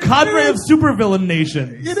cadre of supervillain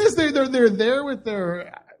nations. It is. They're there with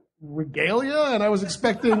their regalia, and I was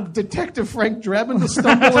expecting Detective Frank Drebin to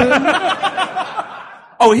stumble in.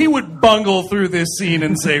 Oh, he would bungle through this scene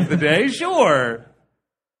and save the day, sure.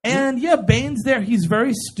 And yeah, Bane's there. He's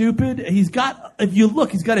very stupid. If you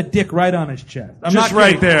look, he's got a dick right on his chest. I'm Just not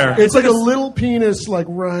right kidding. there. It's like a little penis, like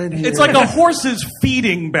right here. It's like a horse's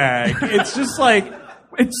feeding bag. It's just like,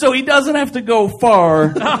 so he doesn't have to go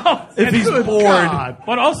far if he's Good bored. God.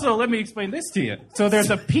 But also, let me explain this to you. So there's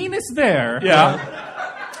a penis there.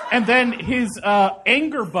 Yeah. And then his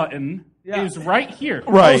anger button is right here.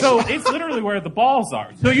 Right. So it's literally where the balls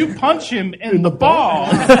are. So you punch him in the ball,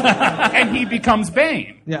 and he becomes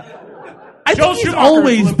Bane. Yeah. I Joel think he's Schumacher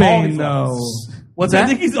always flipped all Bane, these though. What's I that?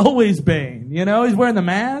 think he's always Bane. You know, he's wearing the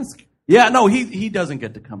mask. Yeah, no, he doesn't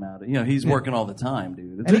get to come out. You know, he's working all the time,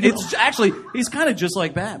 dude. It's actually, he's kind of just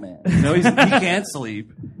like Batman. You know, he can't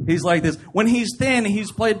sleep. He's like this. When he's thin,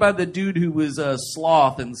 he's played by the dude who was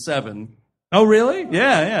Sloth in Seven. Oh, really?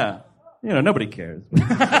 Yeah. You know, nobody cares.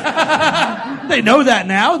 They know that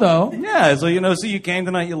now, though. Yeah, so, so you came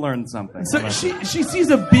tonight, you learned something. So she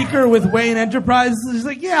sees a beaker with Wayne Enterprises, and she's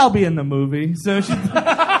like, yeah, I'll be in the movie. So she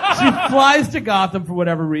flies to Gotham for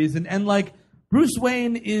whatever reason, and like, Bruce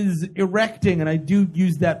Wayne is erecting, and I do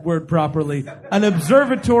use that word properly, an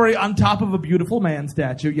observatory on top of a beautiful man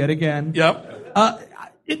statue, yet again. Yep.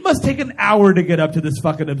 It must take an hour to get up to this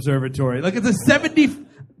fucking observatory. Like, it's a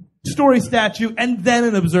 70-story statue and then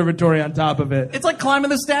an observatory on top of it. It's like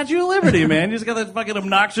climbing the Statue of Liberty, man. You just got that fucking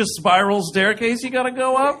obnoxious spiral staircase you gotta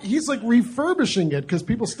go up. He's like refurbishing it because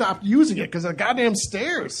people stopped using it because of goddamn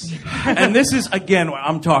stairs. And this is, again,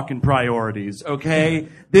 I'm talking priorities, okay?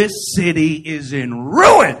 This city is in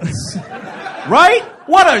ruins, right?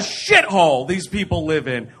 What a shithole these people live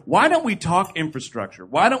in. Why don't we talk infrastructure?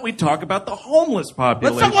 Why don't we talk about the homeless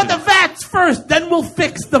population? Let's talk about the vats first, then we'll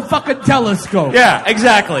fix the fucking telescope. Yeah,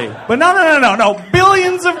 exactly. But no.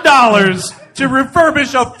 Billions of dollars to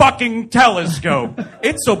refurbish a fucking telescope.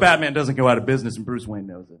 It's so Batman doesn't go out of business, and Bruce Wayne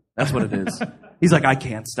knows it. That's what it is. He's like, I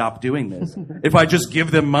can't stop doing this. If I just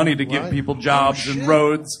give them money to give people jobs and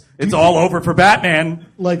roads, it's all over for Batman.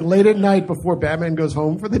 Like late at night before Batman goes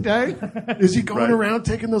home for the day? Is he going around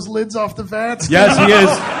taking those lids off the vats? Yes, he is.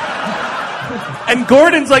 And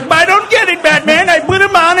Gordon's like, I don't get it, Batman. I put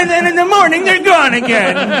them on, and then in the morning they're gone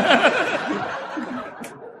again.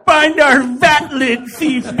 Find our vat lid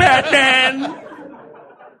thief, Batman.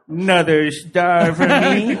 Another star for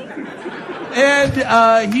me.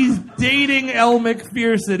 And he's dating Elle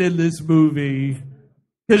Macpherson in this movie.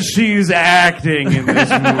 Because she's acting in this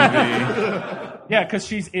movie. Yeah, because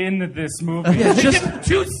she's in this movie. Yeah, They just- did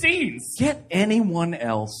 2 scenes. Get anyone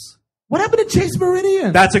else. What happened to Chase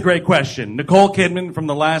Meridian? That's a great question. Nicole Kidman from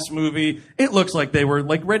the last movie, it looks like they were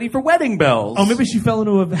like ready for wedding bells. Oh, maybe she fell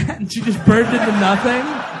into a vat and she just burned into nothing?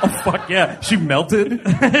 Oh, fuck yeah. She melted.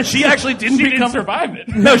 She actually didn't She become... didn't survive it.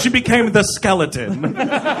 No, she became the skeleton.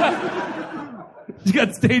 She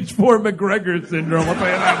got stage 4 McGregor syndrome. I'll tell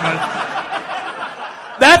you that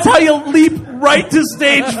much. That's how you leap right to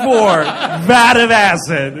stage 4. Vat of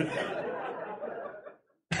acid.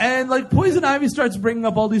 And like Poison Ivy starts bringing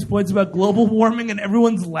up all these points about global warming, and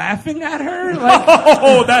everyone's laughing at her. Like,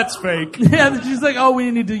 oh, that's fake. Yeah, she's like, oh,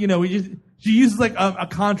 we need to, she uses like a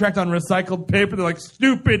contract on recycled paper. They're like,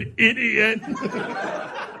 stupid idiot.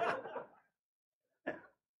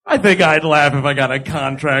 I think I'd laugh if I got a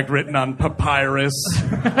contract written on papyrus.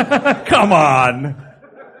 Come on.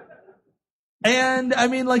 And I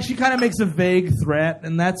mean, like, she kind of makes a vague threat,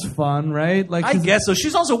 and that's fun, right? Like, I guess so.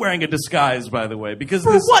 She's also wearing a disguise, by the way, because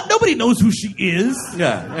for this... what? Nobody knows who she is.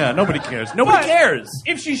 Yeah, nobody cares. Nobody cares.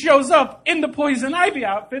 If she shows up in the Poison Ivy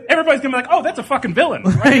outfit, everybody's gonna be like, "Oh, that's a fucking villain."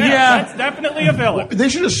 Right there. Yeah. That's definitely a villain. They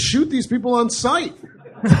should just shoot these people on sight.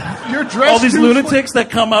 You're dressed All these too lunatics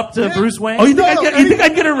that come up to Bruce Wayne. Oh, you think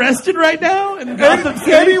I'd get arrested right now? In Gotham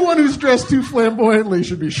City? Anyone who's dressed too flamboyantly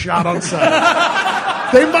should be shot on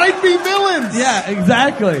sight. They might be villains. Yeah,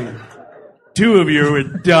 exactly. 2 of you are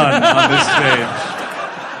done on this stage.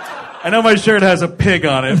 I know my shirt has a pig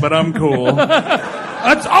on it, but I'm cool.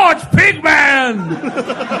 It's Pigman!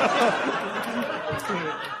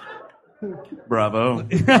 Bravo.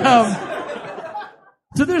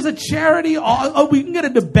 So there's a charity. Oh, we can get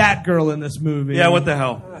into Batgirl in this movie. Yeah, what the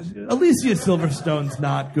hell? Alicia Silverstone's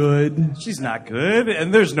not good. She's not good,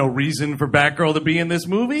 and there's no reason for Batgirl to be in this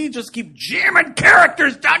movie. Just keep jamming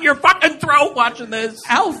characters down your fucking throat watching this.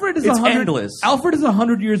 Alfred is It's 100. endless. Alfred is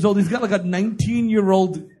 100 years old. He's got like a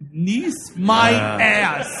 19-year-old niece. My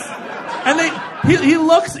ass. And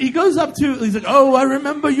He goes up to, he's like, oh, I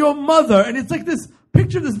remember your mother. And it's like this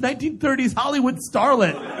picture of this 1930s Hollywood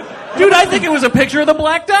starlet. Dude, I think it was a picture of the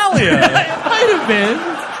Black Dahlia. It might have been.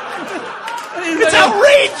 It's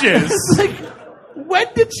outrageous. It's like, when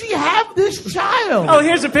did she have this child? Oh,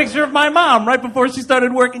 here's a picture of my mom right before she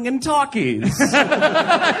started working in talkies.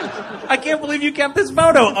 I can't believe you kept this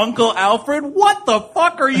photo, Uncle Alfred. What the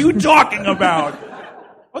fuck are you talking about?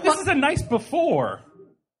 Well, this is a nice before.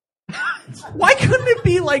 Why couldn't it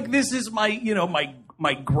be like, this is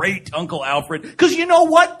my great Uncle Alfred? Because you know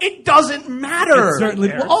what? It doesn't matter. It certainly.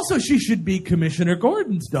 Well, also, she should be Commissioner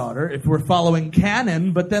Gordon's daughter if we're following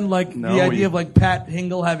canon. But then, like, the idea of like Pat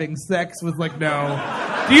Hingle having sex was like,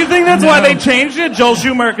 no. Do you think that's why they changed it? Joel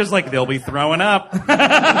Schumacher's like, they'll be throwing up.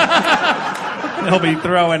 They'll be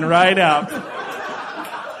throwing right up.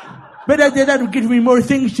 But that'll give me more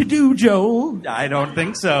things to do, Joel. I don't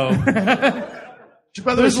think so.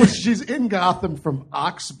 By the way, she's in Gotham from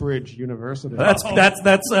Oxbridge University. That's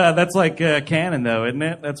like canon, though, isn't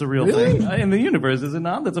it? That's a real thing in the universe, is it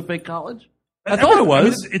not? That's a fake college. I thought it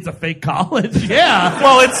was. It's a fake college. Yeah.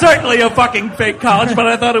 Well, it's certainly a fucking fake college, but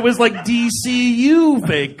I thought it was like DCU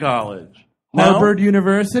fake college. Harvard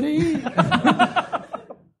University.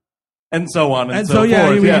 And so on and so so forth.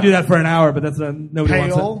 Yeah, we can do that for an hour, but that's nobody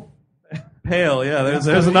wants it. Pale, yeah.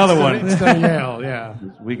 There's another one. Instead of Yale, yeah.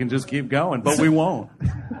 We can just keep going, but we won't.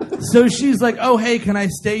 So she's like, "Oh, hey, can I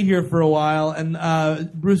stay here for a while?"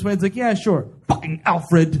 And Bruce Wayne's like, "Yeah, sure." Fucking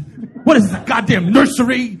Alfred, what is this goddamn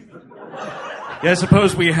nursery? Yeah, I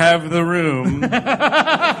suppose we have the room.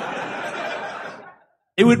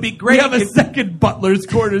 It would be great. We have a second butler's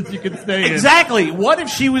quarters you can stay in. Exactly. What if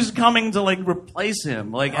she was coming to like replace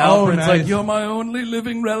him? Like Alfred's like, "You're my only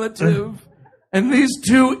living relative. And these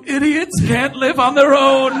two idiots can't live on their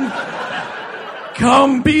own.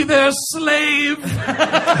 Come be their slave.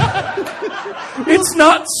 It's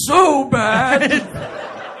not so bad.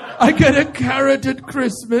 I get a carrot at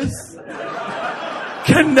Christmas.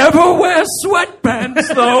 Can never wear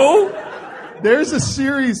sweatpants, though." There's a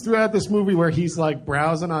series throughout this movie where he's like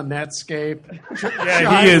browsing on Netscape.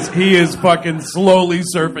 Yeah, he is fucking slowly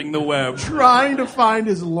surfing the web. Trying to find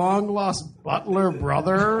his long-lost butler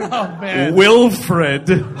brother. Oh, man. Wilfred.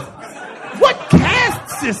 What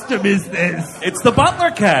caste system is this? It's the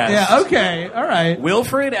butler cast. Yeah, okay, all right.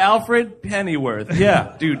 Wilfred, Alfred, Pennyworth.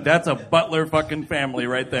 Yeah, dude, that's a butler fucking family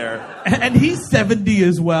right there. And he's 70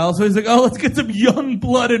 as well, so he's like, oh, let's get some young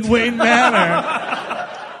blood in Wayne Manor.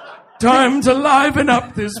 Time to liven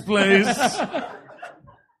up this place.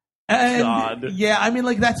 And, God. Yeah, I mean,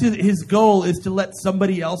 like, that's his goal is to let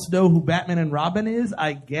somebody else know who Batman and Robin is,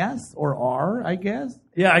 I guess, or are, I guess.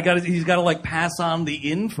 Yeah, he's got to, like, pass on the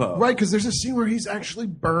info. Right, because there's a scene where he's actually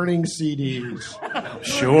burning CDs.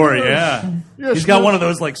 Sure, yeah. Yes, He's got one of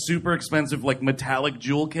those, like, super expensive, like, metallic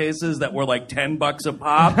jewel cases that were, like, $10 a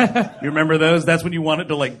pop. You remember those? That's when you wanted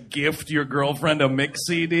to, like, gift your girlfriend a mix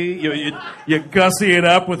CD. You gussy it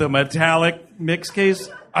up with a metallic mix case.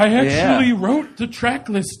 I actually wrote the track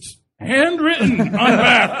list, handwritten on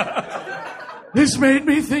that. This made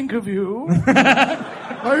me think of you.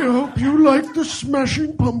 I hope you like the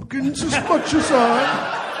Smashing Pumpkins as much as I.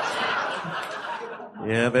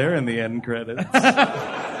 Yeah, they're in the end credits.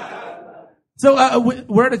 So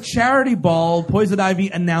we're at a charity ball. Poison Ivy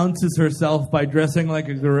announces herself by dressing like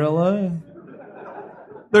a gorilla.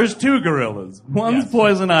 There's two gorillas. One's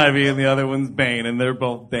Poison Ivy and the other one's Bane, and they're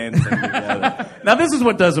both dancing together. Now, this is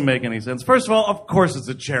what doesn't make any sense. First of all, of course it's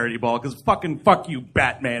a charity ball, because fuck you,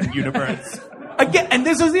 Batman universe. Again, and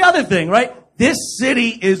this is the other thing, right? This city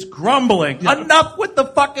is crumbling. Yeah. Enough with the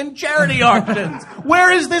fucking charity auctions.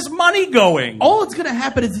 Where is this money going? All that's going to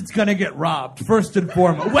happen is it's going to get robbed, first and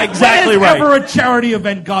foremost. Exactly when has right. ever a charity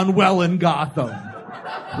event gone well in Gotham?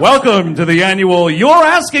 Welcome to the annual You're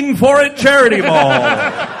Asking For It charity ball.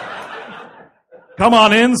 Come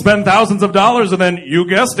on in, spend thousands of dollars, and then, you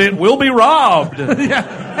guessed it, we'll be robbed. Yeah,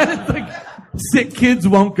 and it's like, sick kids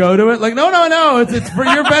won't go to it. Like, no, it's for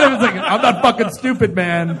your benefit. It's like, I'm not fucking stupid,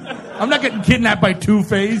 man. I'm not getting kidnapped by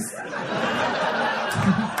Two-Face.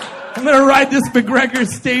 I'm gonna ride this McGregor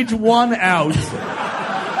stage 1 out.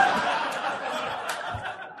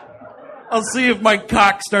 I'll see if my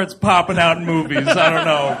cock starts popping out in movies. I don't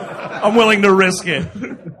know. I'm willing to risk it.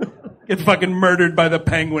 Get fucking murdered by the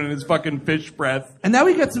penguin in his fucking fish breath. And now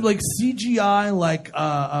we get some, like, CGI, like,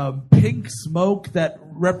 pink smoke that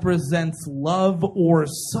represents love or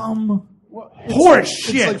some horse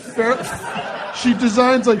shit. It's like she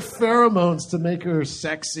designs, like, pheromones to make her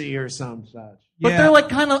sexy or some such. But they're, like,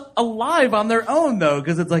 kind of alive on their own, though,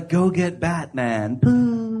 because it's like, go get Batman.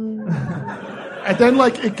 And then,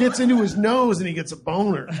 like, it gets into his nose and he gets a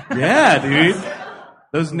boner. Yeah, dude.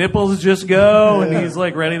 Those nipples just go, and he's,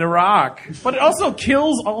 like, ready to rock. But it also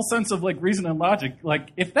kills all sense of, like, reason and logic. Like,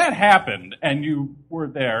 if that happened, and you were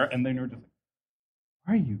there, and then you were just like,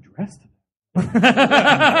 why are you dressed?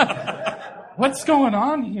 What's going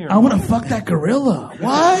on here? I want to fuck that gorilla.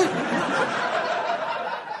 What?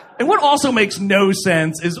 And what also makes no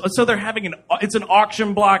sense is, so they're having it's an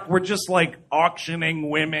auction block. We're just, like, auctioning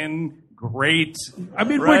women. Great. I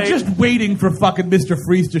mean, right? we're just waiting for fucking Mr.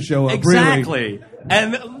 Freeze to show up. Exactly. Really.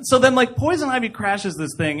 And so then, like, Poison Ivy crashes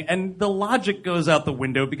this thing, and the logic goes out the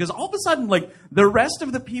window because all of a sudden, like, the rest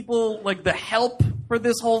of the people, like, the help for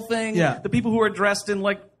this whole thing, the people who are dressed in,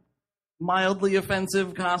 like, mildly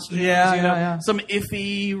offensive costumes, some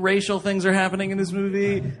iffy racial things are happening in this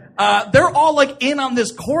movie. They're all, like, in on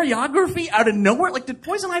this choreography out of nowhere. Like, did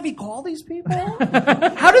Poison Ivy call these people?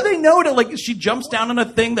 How do they know to, like, she jumps down on a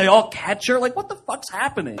thing, they all catch her? Like, what the fuck's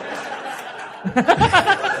happening?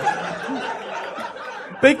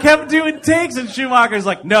 They kept doing takes, and Schumacher's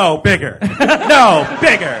like, no, bigger. No,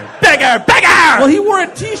 bigger. Bigger, bigger! Well, he wore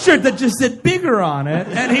a T-shirt that just said bigger on it,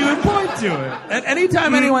 and he would point to it. And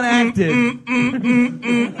anytime anyone acted...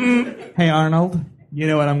 Hey, Arnold, you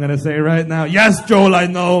know what I'm going to say right now? Yes, Joel, I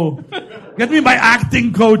know. Get me my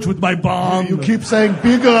acting coach with my bomb. You keep saying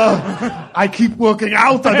bigger. I keep working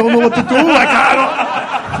out. I don't know what to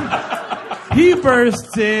do. He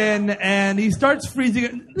bursts in and he starts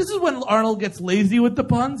freezing. This is when Arnold gets lazy with the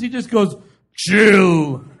puns. He just goes,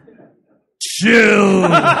 chill, chill,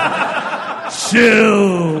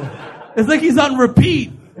 chill. It's like he's on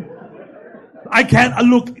repeat. I can't,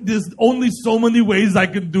 look, there's only so many ways I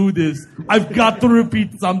can do this. I've got to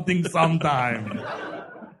repeat something sometime.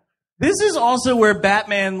 This is also where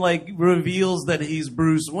Batman, like, reveals that he's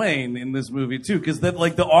Bruce Wayne in this movie, too, because that,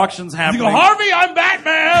 like, the auction's happening. You go, Harvey, I'm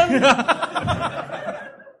Batman!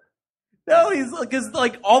 No, he's, because,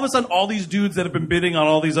 like, all of a sudden, all these dudes that have been bidding on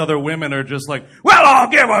all these other women are just like, well, I'll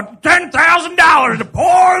give a $10,000 to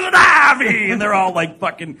Poison Ivy! And they're all, like,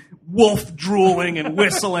 fucking wolf drooling and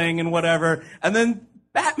whistling and whatever. And then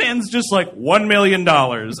Batman's just like, $1 million.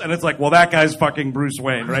 And it's like, well, that guy's fucking Bruce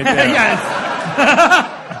Wayne right there.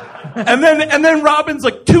 Yes. And then Robin's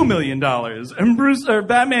like $2 million. And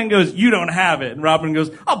Batman goes, you don't have it. And Robin goes,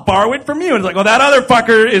 I'll borrow it from you. And it's like, well, that other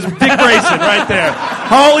fucker is Dick Grayson right there.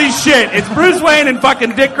 Holy shit. It's Bruce Wayne and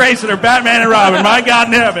fucking Dick Grayson or Batman and Robin. My God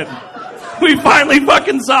in heaven. We finally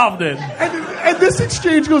fucking solved it. And this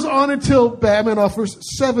exchange goes on until Batman offers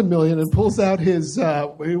 $7 million and pulls out his,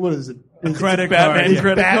 what is it? His credit Batman card.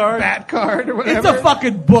 credit card. Bat card or whatever. It's a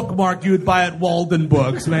fucking bookmark you would buy at Walden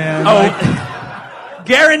Books, man. Oh,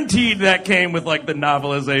 guaranteed that came with, like, the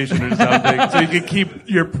novelization or something, so you could keep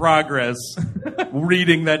your progress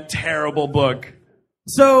reading that terrible book.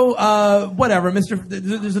 So, whatever,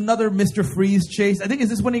 there's another Mr. Freeze chase. I think, is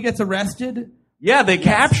this when he gets arrested? Yeah, they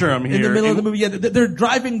capture him here. In the middle of the movie, yeah, they're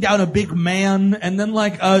driving down a big man, and then,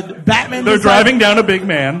 like, Batman... They're driving down a big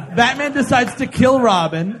man. Batman decides to kill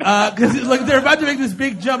Robin, because, like, they're about to make this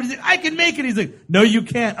big jump, and he's like, I can make it! He's like, no, you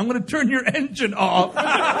can't. I'm gonna turn your engine off.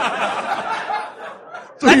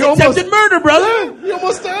 So that's attempted murder, brother! He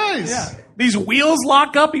almost dies. Yeah. These wheels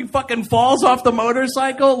lock up, he fucking falls off the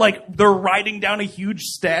motorcycle, like they're riding down a huge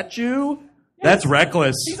statue. That's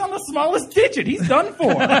reckless. He's on the smallest digit. He's done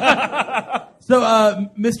for. So,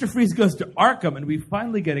 Mr. Freeze goes to Arkham, and we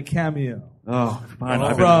finally get a cameo. Oh, fine.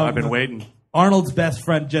 I've been waiting. Arnold's best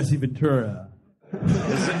friend, Jesse Ventura.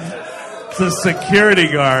 It's a security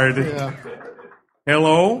guard. Yeah.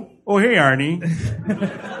 Hello? Oh, hey, Arnie.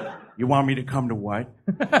 You want me to come to what?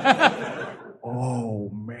 Oh,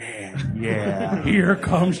 man, yeah. Here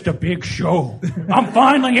comes the big show. I'm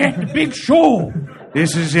finally at the big show.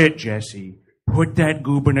 This is it, Jesse. Put that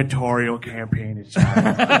gubernatorial campaign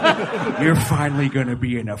aside. You're finally going to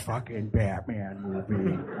be in a fucking Batman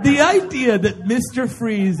movie. The idea that Mr.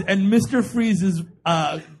 Freeze and Mr. Freeze's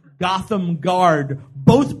Gotham Guard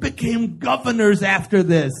both became governors after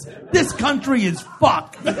this. This country is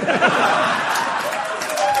fucked.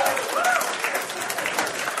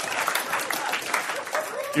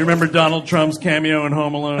 You remember Donald Trump's cameo in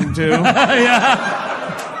Home Alone 2?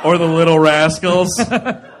 Yeah. Or The Little Rascals?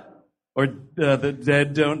 Or The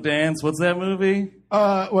Dead Don't Dance? What's that movie?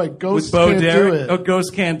 Ghost With Bo Can't Derek? Do It. Oh,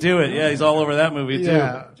 Ghost Can't Do It. Yeah, he's all over that movie, too.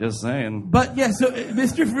 Yeah. Just saying. But, yeah, so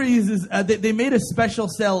Mr. Freeze is... they made a special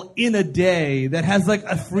cell in a day that has, like,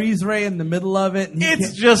 a freeze ray in the middle of it. And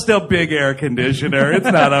It's just a big air conditioner. It's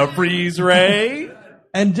not a freeze ray.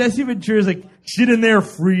 And Jesse Ventura's like, shit in there,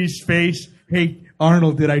 freeze face. Hey,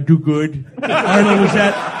 Arnold, did I do good? Arnold, was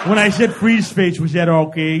that, when I said freeze face, was that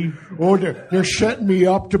okay? Oh, they're setting me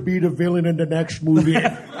up to be the villain in the next movie.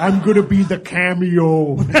 I'm going to be the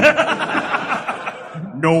cameo.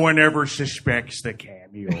 No one ever suspects the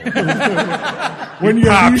cameo. When He you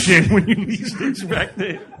pops least- in when you least expect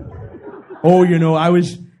it. Oh,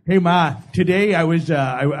 hey Ma, today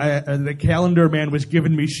the calendar man was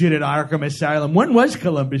giving me shit at Arkham Asylum. When was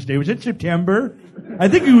Columbus Day? Was it September? I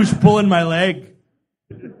think he was pulling my leg.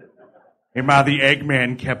 Hey, Ma, the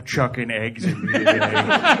Eggman kept chucking eggs at me today.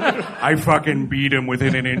 I fucking beat him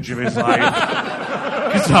within an inch of his life.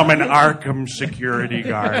 Because I'm an Arkham security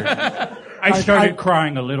guard. I started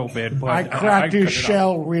crying a little bit, but I cracked his cut it off.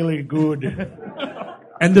 shell really good.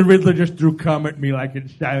 And the Riddler just threw cum at me like in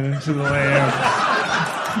Silence of the Lambs.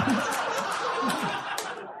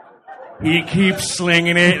 He keeps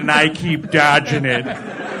slinging it, and I keep dodging it.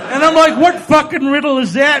 And I'm like, what fucking riddle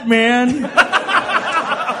is that, man?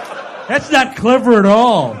 That's not clever at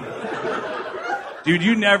all. Dude,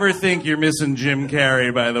 you never think you're missing Jim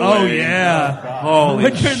Carrey, by the way. Oh, yeah. Holy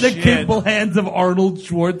Look at the shit. capable hands of Arnold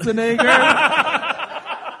Schwarzenegger.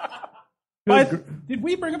 But did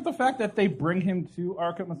we bring up the fact that they bring him to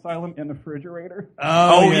Arkham Asylum in a refrigerator?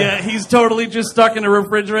 Oh, yeah. He's totally just stuck in a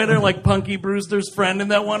refrigerator like Punky Brewster's friend in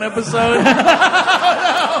that one episode.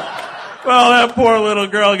 Well, that poor little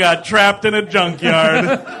girl got trapped in a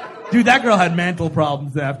junkyard. Dude, that girl had mental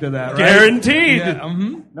problems after that, right? Guaranteed. Yeah,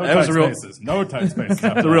 mhm. No That was tight a real- spaces. No tight spaces.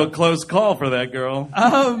 It's a real close call for that girl.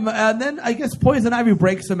 And then I guess Poison Ivy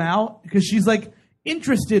breaks him out because she's like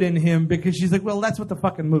interested in him because she's like, well, that's what the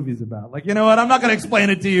fucking movie's about. Like, you know what? I'm not going to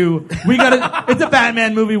explain it to you. It's a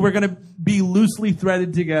Batman movie. We're going to be loosely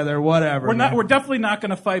threaded together, whatever. We're definitely not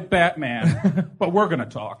going to fight Batman, but we're going to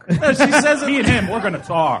talk. She says Me and him, we're going to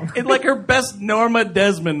talk. in like her best Norma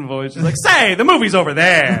Desmond voice. She's like, say, the movie's over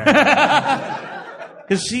there.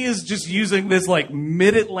 Because she is just using this like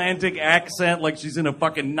mid-Atlantic accent like she's in a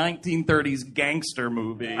fucking 1930s gangster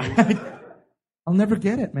movie. I'll never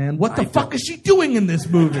get it, man. What the fuck is she doing in this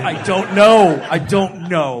movie? I don't know.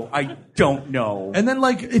 And then,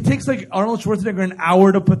 like, it takes, like, Arnold Schwarzenegger an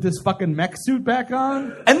hour to put this fucking mech suit back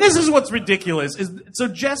on. And this is what's ridiculous. So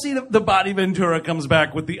Jesse, the body Ventura, comes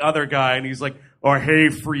back with the other guy, and he's like, oh, hey,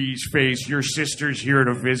 Freeze Face, your sister's here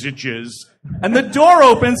to visit yous. And the door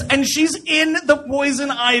opens, and she's in the Poison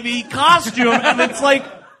Ivy costume, and it's like,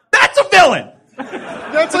 that's a villain.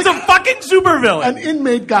 That's It's like a fucking supervillain. an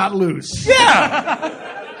inmate got loose. Yeah.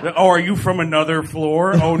 Oh, are you from another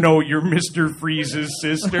floor? Oh, no, you're Mr. Freeze's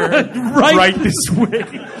sister. Right. Right this way.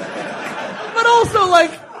 But also, like,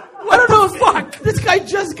 I don't know fuck. This guy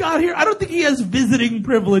just got here. I don't think he has visiting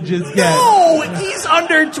privileges yet. No, he's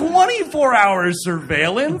under 24-hour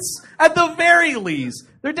surveillance at the very least.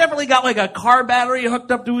 They're definitely got like a car battery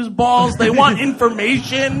hooked up to his balls. They want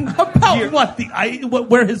information about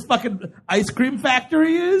where his fucking ice cream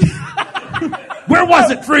factory is. Where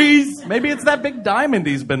was it, Freeze? Maybe it's that big diamond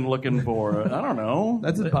he's been looking for. I don't know.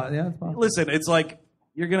 That's possible. Listen, it's like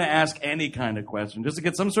you're gonna ask any kind of question just to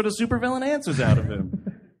get some sort of supervillain answers out of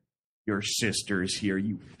him. Your sister's here,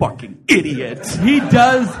 you fucking idiot. He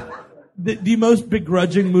does the most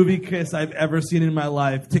begrudging movie kiss I've ever seen in my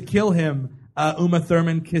life. To kill him, Uma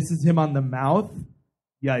Thurman kisses him on the mouth.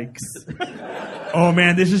 Yikes. Oh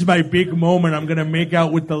man, this is my big moment. I'm gonna make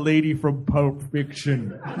out with the lady from Pulp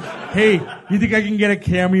Fiction. Hey, you think I can get a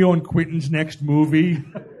cameo in Quentin's next movie?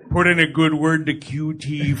 Put in a good word to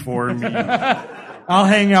QT for me. I'll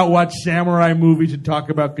hang out, watch samurai movies, and talk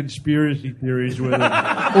about conspiracy theories with him.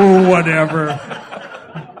 Or whatever.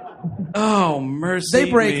 Oh, mercy.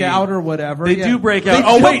 They break out or whatever. They do break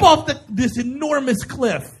out. They jump off this enormous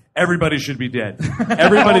cliff. Everybody should be dead.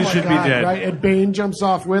 Everybody should be dead. Right? And Bane jumps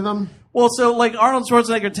off with him. Well, so like Arnold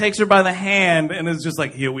Schwarzenegger takes her by the hand and is just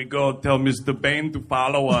like, here we go, tell Mr. Bane to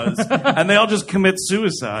follow us. And they all just commit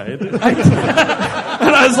suicide. And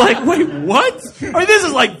I was like, wait, what? I mean, this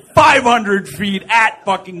is like 500 feet at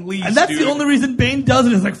fucking least, And that's dude. the only reason Bane does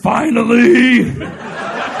it is like, finally!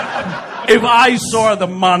 If I saw the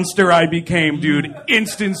monster I became, dude,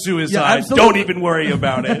 instant suicide. absolutely. Don't even worry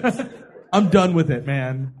about it. I'm done with it,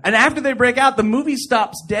 man. And after they break out, the movie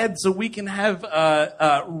stops dead so we can have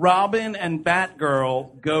Robin and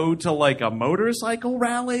Batgirl go to like a motorcycle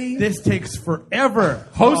rally. This takes forever.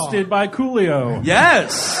 Hosted by Coolio.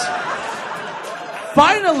 Yes.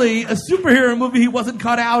 Finally, a superhero movie he wasn't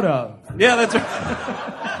cut out of. Yeah, that's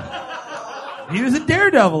right. He was a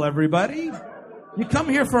Daredevil, everybody. You come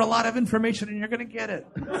here for a lot of information and you're going to get it.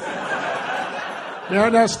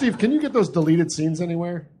 Now, Steve, can you get those deleted scenes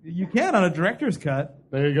anywhere? You can on a director's cut.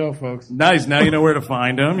 There you go, folks. Nice. Now you know where to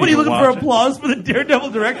find them. What are you looking for? Applause for the Daredevil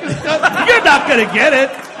director's cut? You're not gonna get it.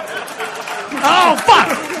 Oh fuck!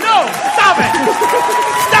 No! Stop it!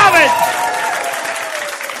 Stop it!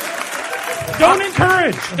 Don't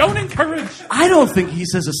encourage. Don't encourage. I don't think he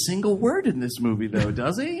says a single word in this movie, though,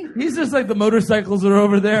 does he? He's just like the motorcycles are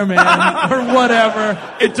over there, man, or whatever.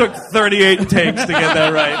 It took 38 takes to get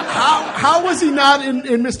that right. How was he not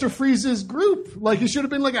in Mr. Freeze's group? Like, he should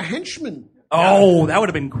have been like a henchman. Oh, that would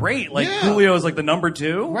have been great. Like, Yeah. Julio is like the number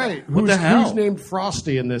 2? Right. What the hell? Who's named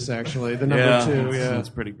Frosty in this, actually? The number 2, yeah. That's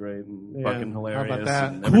pretty great and Yeah. fucking hilarious. How about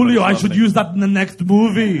that? and Julio, I everybody's should loving use that in the next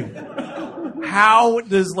movie. it. How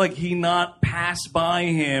does, like, he not pass by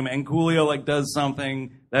him and Coolio, like, does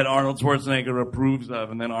something that Arnold Schwarzenegger approves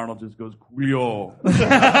of, and then Arnold just goes, Coolio.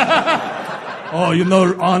 Oh, you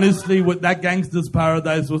know, honestly, with that Gangster's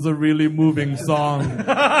Paradise was a really moving song.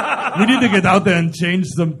 We need to get out there and change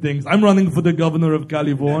some things. I'm running for the governor of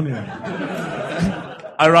California.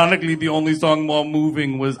 Ironically, the only song more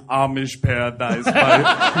moving was Amish Paradise by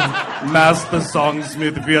Master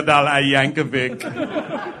Songsmith Virdal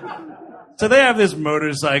Yankovic. So they have this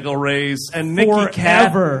motorcycle race, and Nicky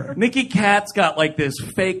Cat's got like this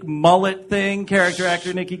fake mullet thing, character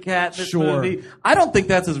actor Nicky Cat in this movie. I don't think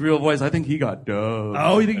that's his real voice. I think he got dubbed.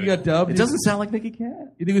 Oh, you think he got dubbed? It doesn't sound like Nicky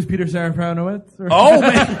Cat. You think it was Peter Serafinowicz? Or?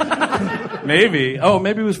 Oh, maybe. Oh,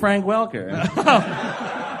 maybe it was Frank Welker.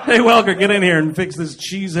 Hey, Welker, get in here and fix this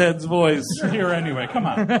cheesehead's voice. You're here anyway. Come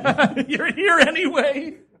on. You're here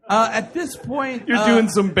anyway. At this point, You're doing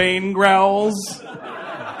some Bane growls.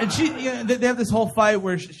 And they have this whole fight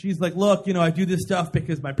where she's like, look, I do this stuff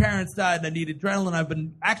because my parents died and I need adrenaline. I've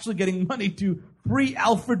been actually getting money to free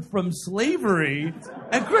Alfred from slavery.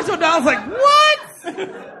 And Chris O'Donnell's like, what?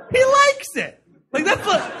 He likes it. Like, that's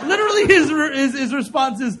literally his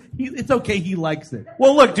response is, it's okay, he likes it.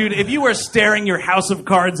 Well, look, dude, if you are staring your house of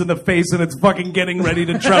cards in the face and it's fucking getting ready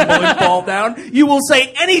to tremble and fall down, you will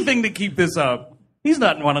say anything to keep this up. He's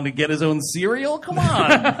not wanting to get his own cereal. Come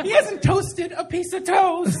on. He hasn't toasted a piece of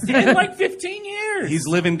toast in like 15 years. He's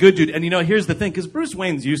living good, dude. And here's the thing, because Bruce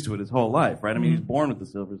Wayne's used to it his whole life, right? I mean, he's born with the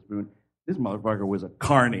silver spoon. This motherfucker was a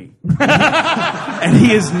carny. And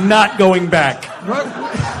he is not going back.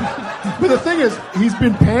 But the thing is, he's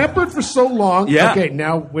been pampered for so long. Yeah. Okay,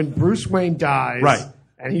 now when Bruce Wayne dies, right.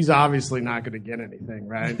 And he's obviously not going to get anything,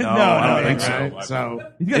 right? No, I don't think right?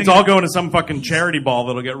 so. It's all going to some fucking charity ball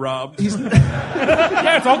that'll get robbed.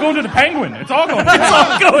 Yeah, it's all going to the Penguin. It's all going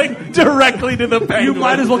directly to the Penguin. You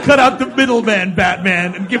might as well cut out the middleman,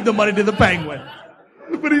 Batman, and give the money to the Penguin.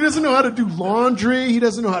 But he doesn't know how to do laundry. He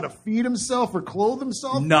doesn't know how to feed himself or clothe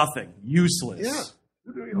himself. Nothing. Useless. Yeah.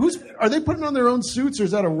 Are they putting on their own suits, or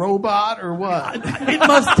is that a robot, or what? It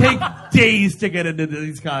must take days to get into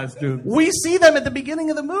these costumes. We see them at the beginning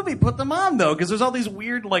of the movie put them on, though, because there's all these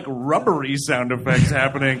weird, like, rubbery sound effects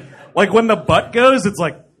happening. Like, when the butt goes, it's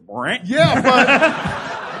like... Yeah,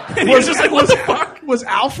 but... And he's just like, what the fuck? Was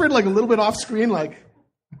Alfred, like, a little bit off screen, like...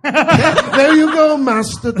 There you go,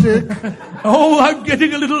 Master Dick. Oh, I'm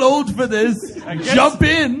getting a little old for this. Jump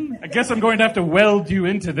in. I guess I'm going to have to weld you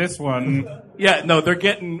into this one. Yeah, no, they're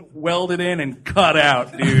getting welded in and cut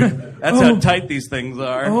out, dude. That's how tight these things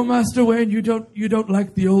are. Oh, Master Wayne, you don't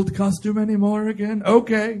like the old costume anymore again?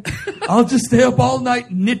 Okay. I'll just stay up all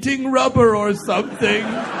night knitting rubber or something.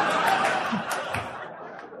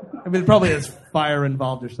 I mean, it probably has fire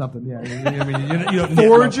involved or something. Yeah, I mean, you don't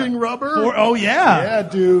forging rubber. Oh yeah, yeah,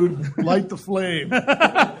 dude, light the flame.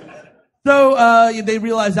 So they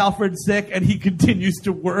realize Alfred's sick, and he continues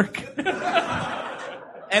to work.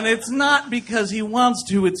 And it's not because he wants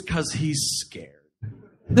to; it's because he's scared.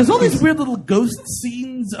 There's all these weird little ghost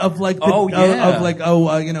scenes of like,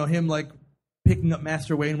 him like picking up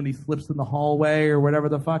Master Wayne when he slips in the hallway or whatever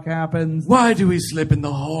the fuck happens. Why do we slip in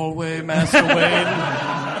the hallway, Master Wayne?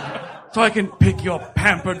 So I can pick your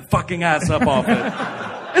pampered fucking ass up off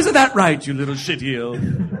it. Isn't that right, you little shitheel?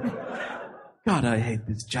 God, I hate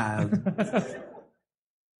this child.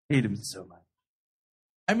 Hate him so much.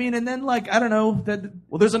 I mean, and then, like, I don't know.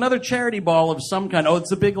 Well, there's another charity ball of some kind. Oh,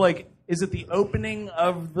 it's a big, like, is it the opening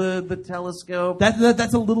of the telescope?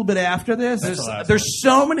 That's a little bit after this. There's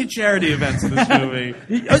so many charity events in this movie.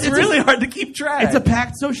 It's really hard to keep track. It's a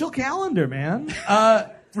packed social calendar, man.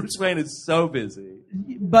 Bruce Wayne is so busy.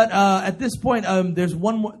 But at this point, there's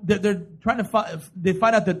one more. They're trying to find. They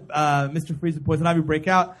find out that Mr. Freeze and Poison Ivy break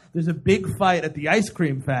out. There's a big fight at the ice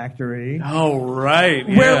cream factory. Oh, right.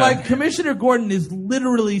 Yeah. Where like Commissioner Gordon is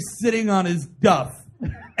literally sitting on his duff,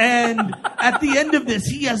 and at the end of this,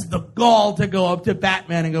 he has the gall to go up to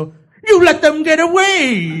Batman and go, "You let them get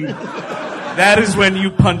away." That is when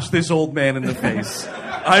you punch this old man in the face.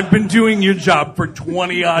 I've been doing your job for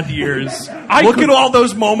 20-odd years. Look at all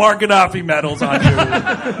those Muammar Gaddafi medals on you.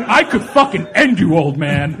 I could fucking end you, old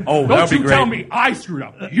man. Oh, Don't that'd be you great. tell me I screwed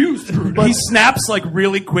up. You screwed up. He snaps like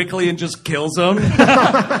really quickly and just kills him.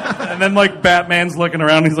 And then like Batman's looking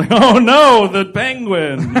around. He's like, oh no, the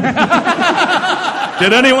penguin.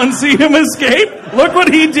 Did anyone see him escape? Look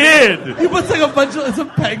what he did. He puts like a bunch of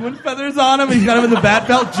some penguin feathers on him, and he's got him in the bat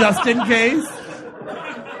belt just in case.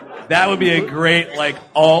 That would be a great like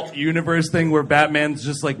alt universe thing where Batman's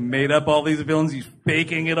just like made up all these villains. He's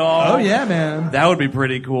faking it all. Oh yeah, man. That would be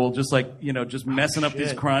pretty cool. Just like, just messing up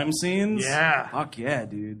these crime scenes. Yeah. Fuck yeah,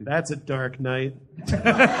 dude. That's a Dark Knight.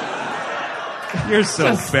 You're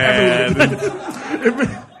so bad.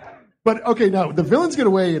 But okay, now the villains get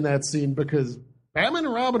away in that scene because Batman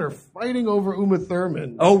and Robin are fighting over Uma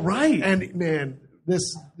Thurman. Oh right. And man,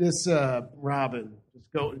 this Robin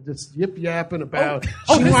just yip yapping about.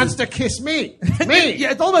 Oh, she this wants to kiss me. Me.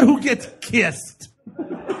 Yeah, it's all about who gets kissed.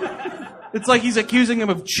 It's like he's accusing him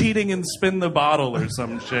of cheating and spin the bottle or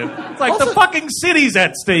some shit. It's like the fucking city's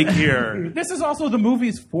at stake here. This is also the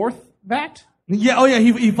movie's fourth vat. Yeah, oh yeah,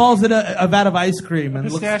 he falls in a vat of ice cream and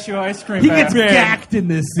Pistachio ice cream. he gets vat. gacked in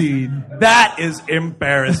this scene. That is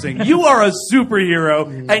embarrassing. You are a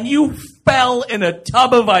superhero and you fell in a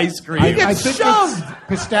tub of ice cream. He gets think shoved. it's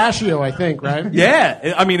pistachio, I think, right?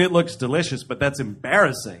 Yeah, I mean it looks delicious, but that's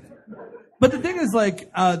embarrassing. But the thing is, like,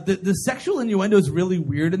 the sexual innuendo is really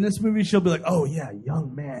weird in this movie. She'll be like, "Oh yeah,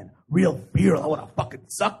 young man, real fear. I want to fucking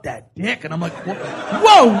suck that dick," and I'm like,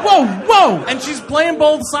 "Whoa!" And she's playing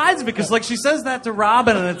both sides because, like, she says that to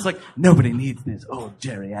Robin, and it's like, nobody needs this old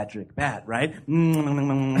geriatric bat, right?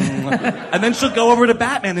 And then she'll go over to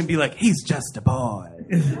Batman and be like, he's just a boy.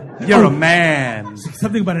 You're a man.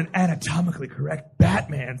 Something about an anatomically correct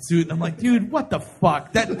Batman suit. And I'm like, dude, what the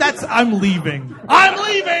fuck? That's I'm leaving. I'm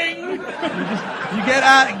leaving. You get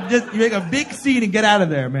out. You make a big scene and get out of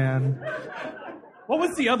there, man. What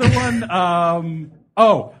was the other one?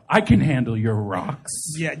 Oh, I can handle your rocks.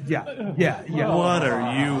 Yeah. What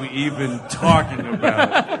are you even talking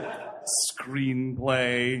about?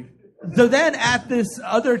 Screenplay. So then at this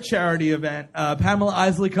other charity event, Pamela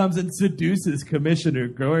Isley comes and seduces Commissioner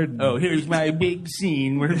Gordon. Oh, here's my big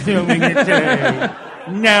scene. We're filming it today.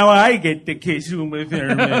 Now I get to kiss Uma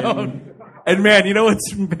Thurman. And man, you know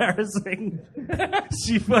what's embarrassing?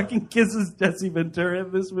 She fucking kisses Jesse Ventura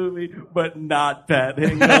in this movie, but not Pat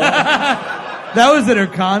Hingle. That was in her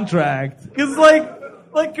contract. Because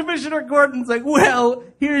like Commissioner Gordon's like, well,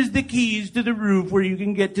 here's the keys to the roof where you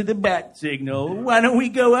can get to the bat signal. Why don't we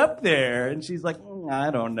go up there? And she's like, I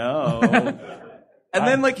don't know. And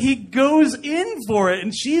then like he goes in for it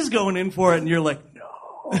and she's going in for it and you're like,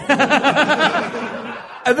 no.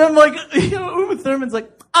 And then like, Uma Thurman's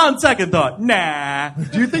like, on second thought, nah.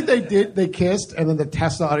 Do you think they kissed and then the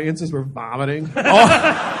test audiences were vomiting?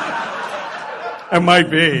 That might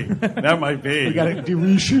be. That might be. We got to do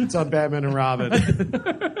reshoots on Batman and Robin.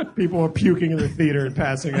 People were puking in the theater and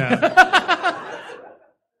passing out.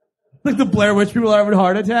 Like the Blair Witch people are having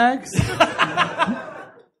heart attacks.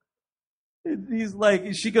 He's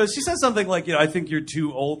like, she says something like, I think you're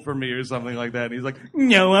too old for me or something like that. And he's like,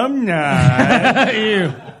 no, I'm not.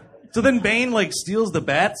 Ew. So then Bane like steals the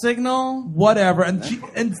bat signal. Whatever, and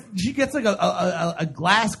she gets like a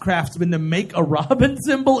glass craftsman to make a Robin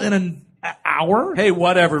symbol in an hour. Hey,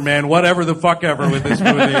 whatever, man. Whatever the fuck ever with this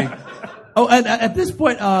movie. Oh, and at this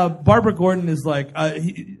point, Barbara Gordon is like,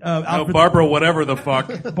 Barbara, whatever the fuck.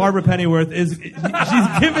 Barbara Pennyworth she's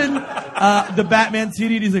given the Batman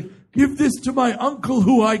CD. And he's like, give this to my uncle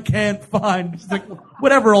who I can't find. She's like,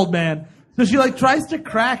 whatever, old man. So she like tries to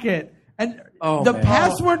crack it, and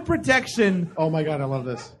password protection. Oh my god, I love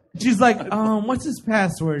this. She's like, what's his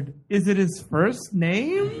password? Is it his first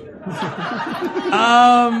name?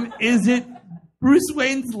 Is it Bruce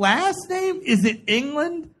Wayne's last name? Is it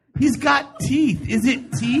England? He's got teeth. Is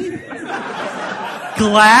it teeth?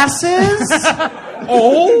 Glasses?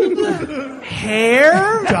 Old?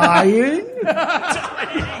 Hair? Dying?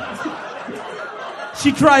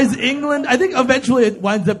 She tries England. I think eventually it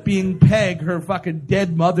winds up being Peg, her fucking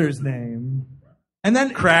dead mother's name. And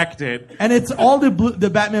then cracked it. And it's all the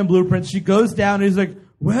Batman blueprints. She goes down and he's like,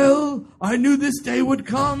 well, I knew this day would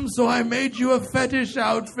come, so I made you a fetish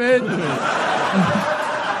outfit.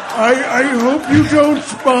 I hope you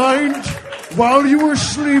don't mind. While you were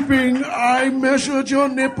sleeping, I measured your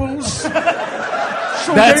nipples.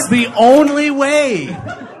 That's the only way.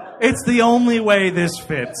 It's the only way this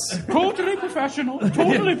fits. Totally professional.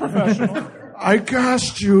 Totally professional. I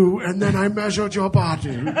gassed you, and then I measured your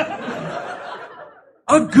body.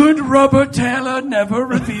 A good rubber tailor never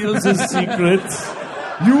reveals his secrets.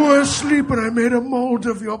 You were asleep and I made a mold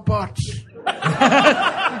of your butt.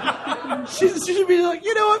 She should be like,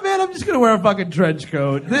 you know what, man? I'm just going to wear a fucking trench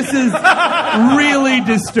coat. This is really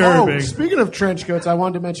disturbing. Oh, speaking of trench coats, I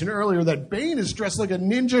wanted to mention earlier that Bane is dressed like a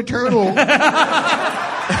Ninja Turtle.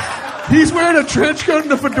 He's wearing a trench coat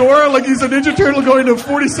and a fedora like he's a Ninja Turtle going to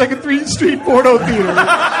 42nd Street Porno Theater.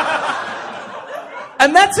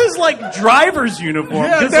 And that's his, like, driver's uniform.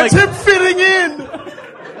 Yeah, that's him fitting in.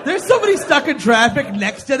 There's somebody stuck in traffic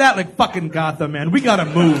next to that, like, fucking Gotham, man. We gotta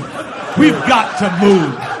move. We've got to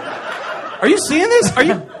move. Are you seeing this? Are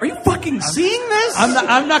you fucking seeing this?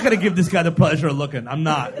 I'm not gonna give this guy the pleasure of looking. I'm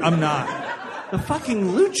not. The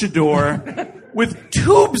fucking luchador with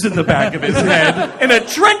tubes in the back of his head in a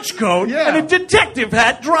trench coat and a detective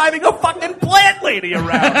hat driving a fucking plant lady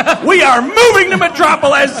around. We are moving to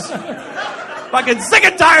Metropolis. Fucking sick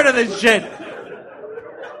and tired of this shit.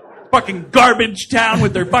 Fucking garbage town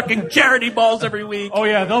with their fucking charity balls every week. Oh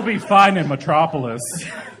yeah, they'll be fine in Metropolis.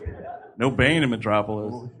 No Bane in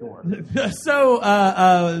Metropolis. So,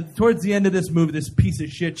 towards the end of this movie, this piece of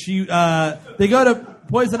shit, they go to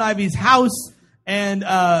Poison Ivy's house, and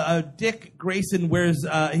Dick Grayson wears,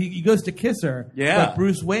 he goes to kiss her. Yeah. But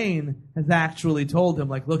Bruce Wayne has actually told him,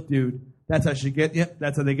 like, look, dude, that's how she get you.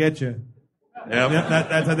 That's how they get you. Yep.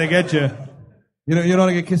 That's how they get you. You don't want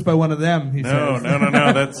to get kissed by one of them, he says.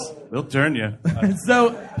 No. They'll turn you.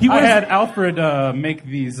 So I had Alfred make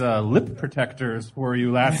these lip protectors for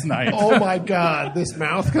you last night. Oh my God, this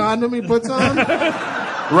mouth condom he puts on?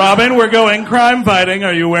 Robin, we're going crime fighting.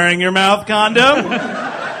 Are you wearing your mouth condom?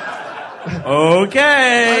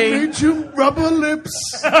 Okay. I made you rubber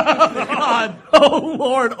lips. God. Oh,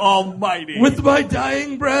 Lord Almighty. With my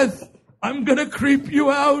dying breath, I'm gonna creep you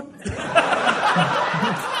out.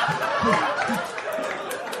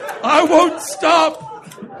 I won't stop.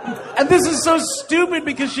 And this is so stupid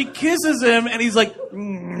because she kisses him and he's like,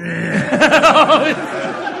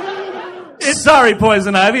 sorry,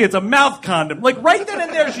 Poison Ivy, it's a mouth condom. Like right then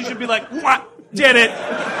and there, she should be like, what? Did it.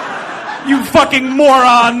 You fucking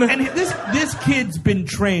moron. And this kid's been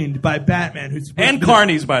trained by Batman, and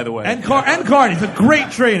Carney's, by the way. And Carney's, a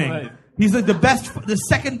great training. Right. He's like the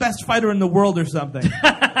second best fighter in the world or something.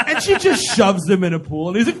 And she just shoves him in a pool,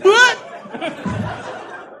 and he's like, what?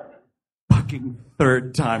 Fucking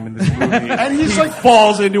third time in this movie. And he like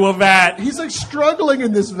falls into a vat. He's like struggling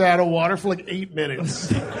in this vat of water for like 8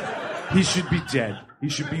 minutes. He should be dead. He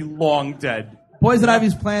should be long dead. Poison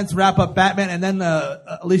Ivy's plans wrap up Batman, and then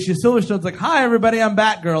Alicia Silverstone's like, hi, everybody, I'm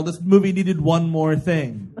Batgirl. This movie needed one more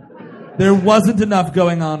thing. There wasn't enough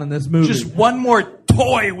going on in this movie. Just one more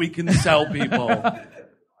toy we can sell people.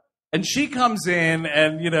 And she comes in,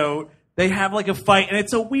 and, you know, they have like a fight, and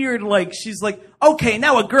it's a weird, like, she's like, okay,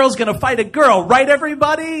 now a girl's gonna fight a girl, right,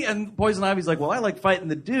 everybody? And Poison Ivy's like, well, I like fighting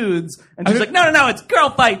the dudes. And she's like, no, it's girl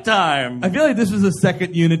fight time. I feel like this was a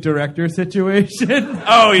second unit director situation.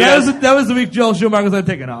 Oh, yeah. That was the week Joel Schumacher was like,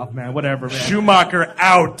 taking off, man, whatever, man. Schumacher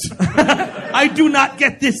out. I do not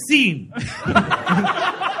get this scene.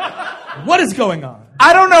 What is going on?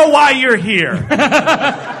 I don't know why you're here.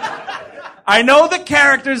 I know the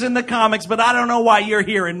characters in the comics, but I don't know why you're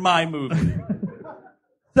here in my movie.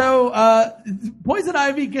 So, Poison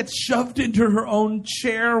Ivy gets shoved into her own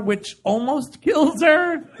chair, which almost kills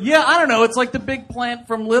her. Yeah, I don't know. It's like the big plant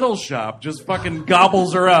from Little Shop. Just fucking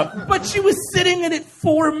gobbles her up. But she was sitting in it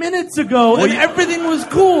 4 minutes ago, and everything was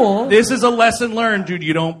cool. This is a lesson learned, dude.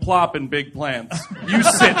 You don't plop in big plants. You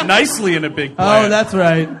sit nicely in a big plant. Oh, that's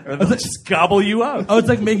right. Or they'll just gobble you up. Oh, it's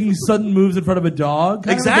like making sudden moves in front of a dog?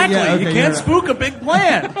 Exactly. Yeah, okay, you can't spook a big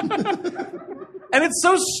plant. And it's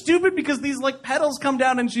so stupid because these like petals come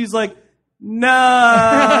down and she's like, no.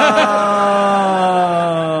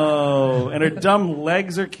 And her dumb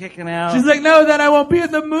legs are kicking out. She's like, no, then I won't be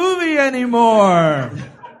in the movie anymore.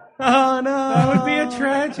 Oh, no. That would be a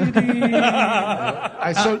tragedy.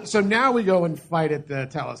 So now we go and fight at the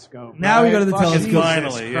telescope. Now we go to the telescope.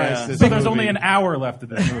 Finally, yeah. So there's only an hour left of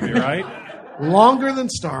this movie, right? Longer than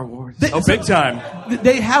Star Wars. Big time.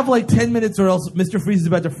 They have like 10 minutes or else Mr. Freeze is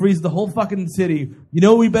about to freeze the whole fucking city. You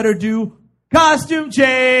know what we better do? Costume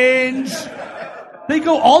change! They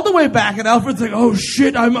go all the way back and Alfred's like, oh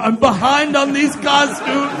shit, I'm behind on these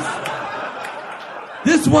costumes.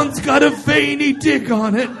 This one's got a veiny dick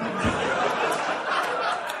on it.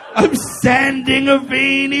 I'm sanding a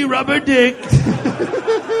veiny rubber dick.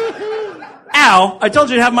 Al, I told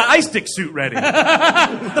you to have my ice stick suit ready.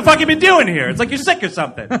 What the fuck you been doing here? It's like you're sick or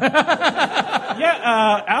something.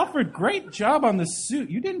 Yeah, Alfred, great job on the suit.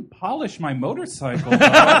 You didn't polish my motorcycle, though.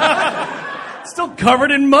 Still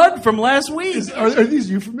covered in mud from last week. Are these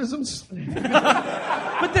euphemisms?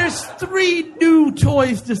 But there's 3 new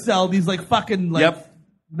toys to sell. These like fucking like. Yep.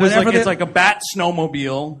 It's like a bat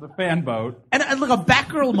snowmobile. The fan boat. And like a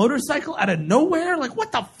Batgirl motorcycle out of nowhere? Like,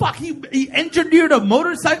 what the fuck? He engineered a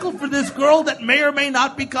motorcycle for this girl that may or may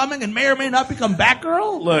not be coming and may or may not become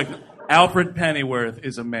Batgirl? Look, Alfred Pennyworth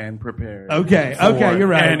is a man prepared. Okay, you're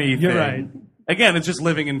right. Anything. You're right. Again, it's just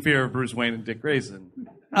living in fear of Bruce Wayne and Dick Grayson.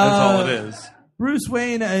 That's all it is. Bruce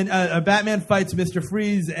Wayne and Batman fights Mr.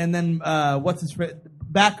 Freeze, and then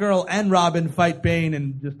Batgirl and Robin fight Bane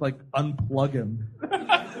and just like unplug him.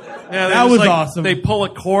 Yeah, that was awesome. They pull a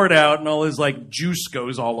cord out and all his like juice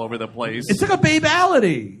goes all over the place. It's like a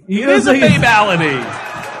babality. It is a babality.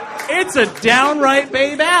 It's a downright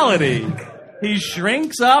babality. He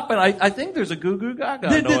shrinks up, and I think there's a goo goo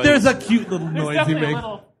gaga noise. There's a cute little noise he makes.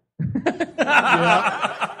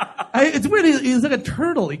 It's weird. He's like a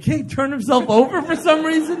turtle. He can't turn himself over for some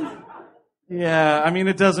reason. Yeah, I mean,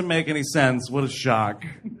 it doesn't make any sense. What a shock.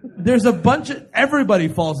 There's a bunch of... Everybody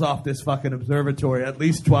falls off this fucking observatory at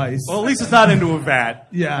least twice. Well, at least it's not into a vat.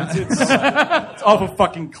 Yeah. It's off a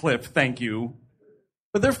fucking cliff, thank you.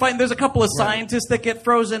 But they're fighting. There's a couple of scientists that get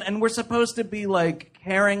frozen, and we're supposed to be, like,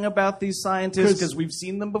 caring about these scientists because we've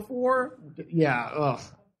seen them before? Yeah, ugh.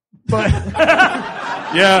 But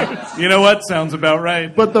yeah, you know what? Sounds about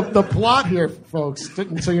right. But the plot here, folks,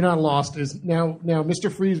 so you're not lost, is now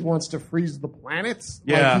Mr. Freeze wants to freeze the planets.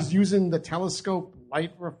 Yeah. Like he's using the telescope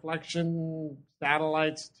light reflection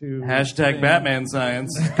satellites to... Hashtag Batman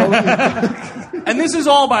science. And this is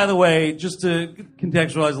all, by the way, just to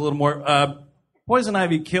contextualize a little more, Poison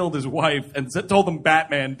Ivy killed his wife and told him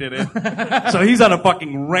Batman did it. So he's on a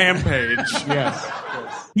fucking rampage. Yes.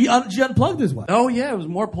 She unplugged his wife. Oh, yeah, it was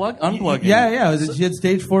more unplugging. Yeah. She had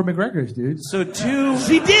stage 4 McGregor's, dude. So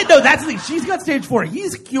She did, though. That's the thing. She's got stage 4.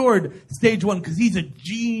 He's cured stage 1 because he's a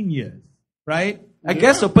genius, right? I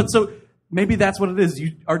guess so. But so maybe that's what it is.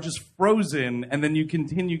 You are just frozen, and then you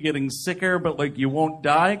continue getting sicker, but like you won't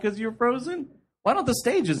die because you're frozen? Why don't the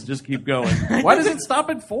stages just keep going? Why does it stop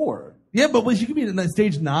at 4? Yeah, but she could be in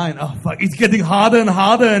stage 9. Oh, fuck. It's getting harder and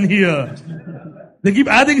harder in here. They keep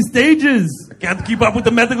adding stages. I can't keep up with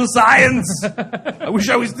the medical science. I wish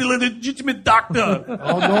I was still a legitimate doctor.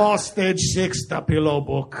 Oh, no, stage 6, the pillow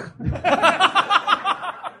book.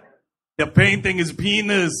 The painting is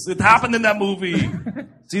penis. It happened in that movie.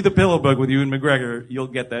 See the pillow book with you and McGregor. You'll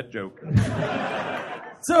get that joke.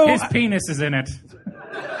 So his penis is in it.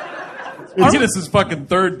 Penis is fucking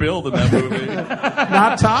third build in that movie.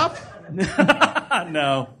 Not top?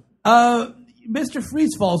 No. Mr.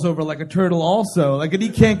 Freeze falls over like a turtle also. Like, and he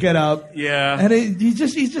can't get up. Yeah. And he's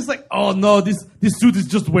just like, oh no, this suit is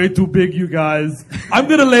just way too big, you guys. I'm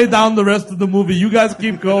gonna lay down the rest of the movie. You guys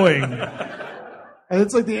keep going. And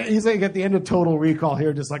it's like he's like at the end of Total Recall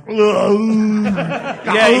here, just like,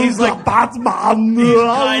 yeah, he's like Batman. He's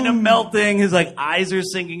kind of melting. His like eyes are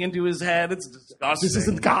sinking into his head. It's disgusting. This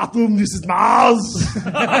isn't Gotham. This is Mars.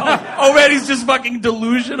 Already, he's just fucking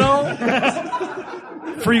delusional.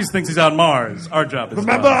 Freeze thinks he's on Mars. Our job is.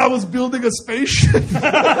 Remember, I was building a spaceship.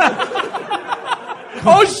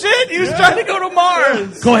 Oh shit! He was trying to go to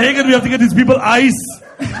Mars. Cohagen, we have to get these people ice.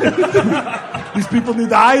 These people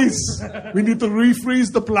need ice. We need to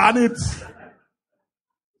refreeze the planet.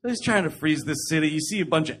 He's trying to freeze this city. You see a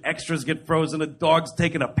bunch of extras get frozen. A dog's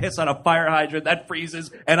taking a piss on a fire hydrant. That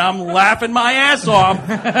freezes. And I'm laughing my ass off.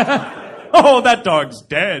 Oh, that dog's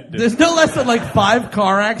dead. There's no less than like 5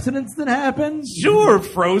 car accidents that happen. Sure,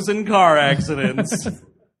 frozen car accidents.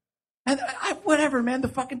 And whatever, man. The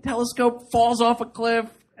fucking telescope falls off a cliff.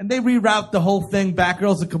 And they reroute the whole thing.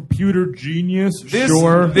 Batgirl's a computer genius.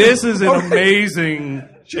 This is an amazing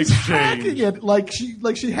She's hacking it like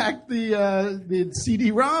she hacked the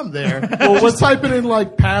CD-ROM there. Well, she's typing in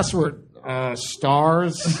like password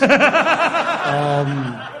stars,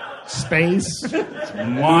 space,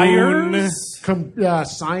 wires,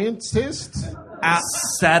 scientist,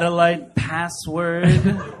 satellite password.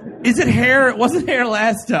 Is it hair? It wasn't hair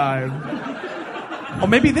last time. Oh,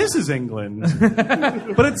 maybe this is England.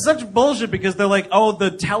 But it's such bullshit because they're like, oh, the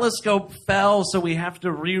telescope fell, so we have to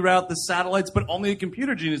reroute the satellites, but only a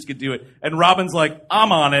computer genius could do it. And Robin's like,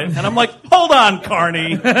 I'm on it. And I'm like, hold on,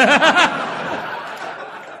 Carney. And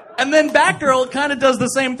then Batgirl kind of does the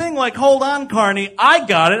same thing, like, hold on, Carney, I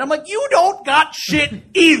got it. I'm like, you don't got shit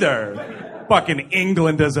either. Fucking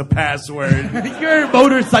England as a password. You're a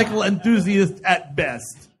motorcycle enthusiast at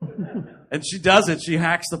best. And she does it. She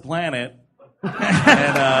hacks the planet.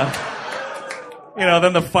 And,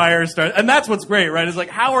 then the fire starts. And that's what's great, right? It's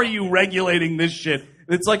like, how are you regulating this shit?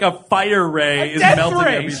 It's like a fire ray is melting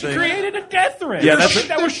everything. She created a death ray. Yeah,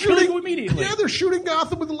 that was shooting immediately. Yeah, they're shooting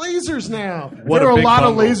Gotham with lasers now. What there a are a big lot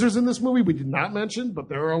bundle. of lasers in this movie we did not mention, but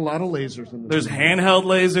there are a lot of lasers in this There's movie. handheld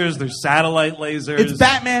lasers. There's satellite lasers. It's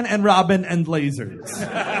Batman and Robin and lasers.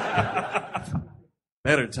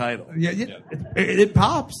 Better title. Yeah, it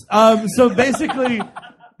pops. So basically,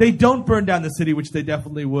 they don't burn down the city, which they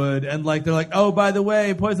definitely would. And like they're like, oh, by the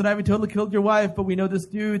way, Poison Ivy totally killed your wife, but we know this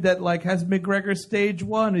dude that like has McGregor stage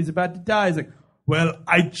 1. He's about to die. He's like, well,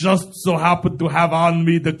 I just so happen to have on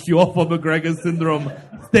me the cure for McGregor syndrome,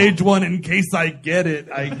 stage 1, in case I get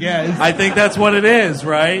it. I guess. I think that's what it is,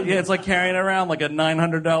 right? Yeah, it's like carrying around like a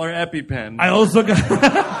 $900 EpiPen. I also got.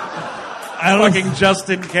 Fucking just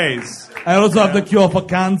in case. I also have the cure for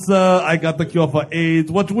cancer. I got the cure for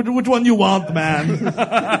AIDS. Which one you want, man?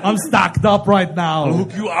 I'm stocked up right now. I'll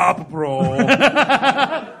hook you up, bro.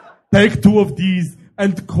 Take 2 of these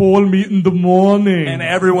and call me in the morning. And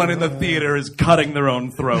everyone in the theater is cutting their own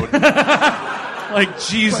throat. Like,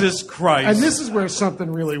 Jesus Christ. And this is where something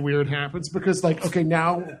really weird happens because, like, okay,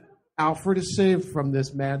 now Alfred is saved from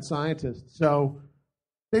this mad scientist. So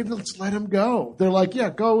they just let him go. They're like, yeah,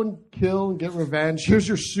 go and kill and get revenge. Here's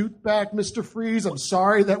your suit back, Mr. Freeze. I'm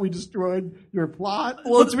sorry that we destroyed your plot.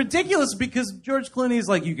 Well, it's ridiculous because George Clooney's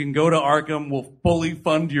like, you can go to Arkham, we'll fully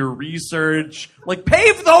fund your research. Like,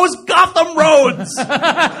 pave those Gotham roads!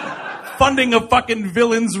 Funding a fucking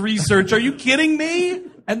villain's research. Are you kidding me?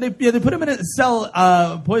 And they put him in a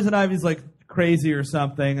cell. Poison Ivy's like crazy or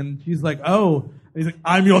something. And she's like, oh. And he's like,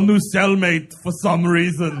 I'm your new cellmate for some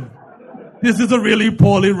reason. This is a really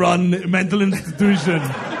poorly run mental institution.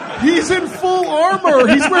 He's in full armor.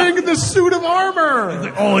 He's wearing the suit of armor. He's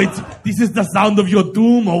like, oh, this is the sound of your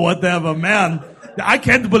doom or whatever, man. I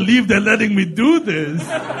can't believe they're letting me do this.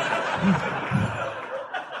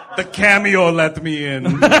 The cameo let me in.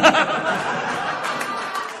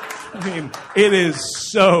 I mean, it is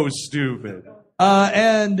so stupid.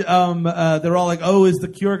 And they're all like, oh, is the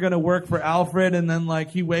cure going to work for Alfred? And then, like,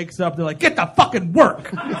 he wakes up. They're like, get to fucking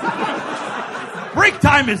work. Break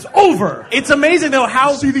time is over. It's amazing, though,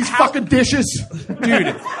 how... See these fucking dishes? Dude,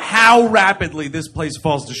 how rapidly this place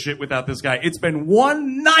falls to shit without this guy. It's been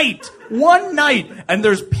one night, and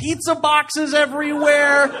there's pizza boxes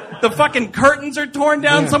everywhere. The fucking curtains are torn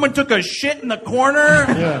down. Yeah. Someone took a shit in the corner.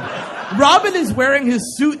 Yeah. Robin is wearing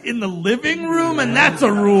his suit in the living room, and that's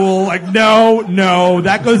a rule. Like, no,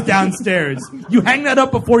 that goes downstairs. You hang that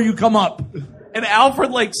up before you come up. And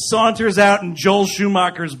Alfred, like, saunters out in Joel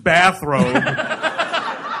Schumacher's bathrobe.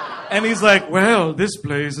 And he's like, well, this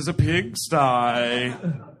place is a pigsty.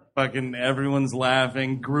 Fucking everyone's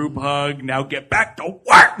laughing. Group hug. Now get back to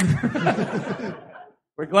work.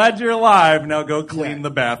 We're glad you're alive. Now go clean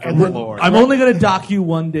the bathroom floor. I'm only going to dock you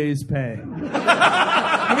 1 day's pay.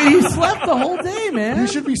 I mean, he slept the whole day, man. You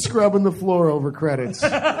should be scrubbing the floor over credits.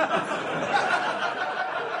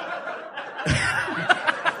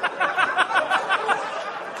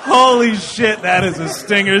 Holy shit, that is a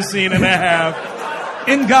stinger scene and a half.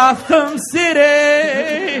 In Gotham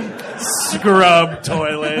City. Scrub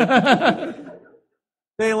toilet.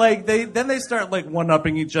 They start like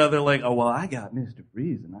one-upping each other, like, oh, well, I got Mr.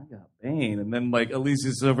 Freeze and I got Bane. And then like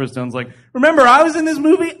Alicia Silverstone's like, remember, I was in this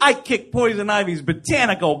movie? I kicked Poison Ivy's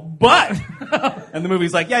botanical butt. And the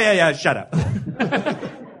movie's like, yeah, shut up.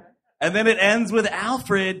 And then it ends with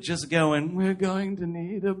Alfred just going, we're going to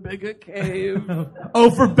need a bigger cave. Oh,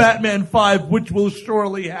 for Batman 5, which will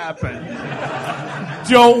surely happen.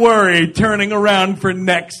 Don't worry, turning around for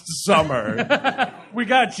next summer. We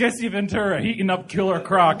got Jesse Ventura heating up Killer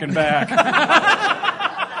Croc and back.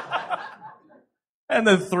 And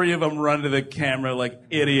the three of them run to the camera like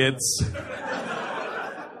idiots.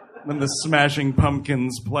 Then the Smashing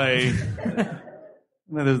Pumpkins play. And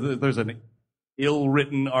then there's an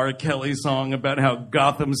ill-written R. Kelly song about how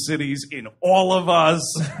Gotham City's in all of us.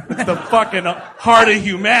 The fucking heart of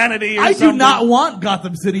humanity or I something. do not want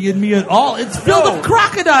Gotham City in me at all. It's filled with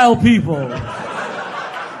crocodile people.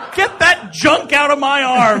 Get that junk out of my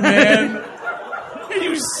arm, man. Are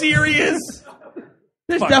you serious?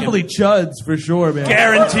 There's definitely chuds for sure, man.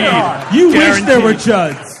 Guaranteed. You wish there were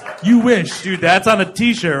chuds. You wish. Dude, that's on a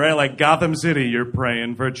t-shirt, right? Like Gotham City, you're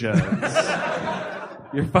praying for chuds.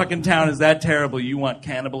 Your fucking town is that terrible. You want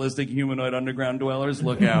cannibalistic humanoid underground dwellers?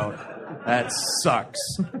 Look out. That sucks.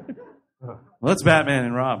 Well, that's Batman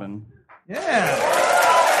and Robin. Yeah.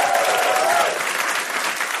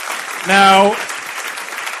 Now,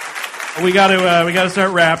 we got to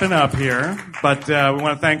start wrapping up here, but we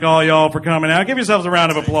want to thank all y'all for coming out. Give yourselves a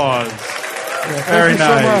round of applause. Yeah, Very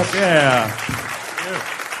nice. So much. Yeah.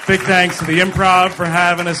 Big thanks to the Improv for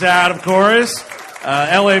having us out, of course.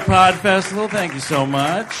 LA Pod Festival, thank you so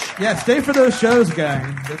much. Yeah, stay for those shows,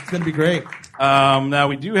 gang. That's going to be great. Now,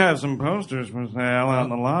 we do have some posters for sale out in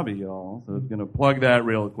the lobby, y'all. So I'm going to plug that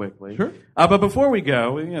real quickly. Sure. But before we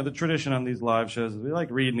go, the tradition on these live shows is we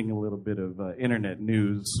like reading a little bit of internet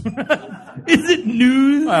news. Is it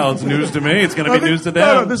news? Well, it's news to me. It's going to be news to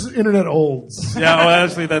them. No, this is internet olds. Yeah, well,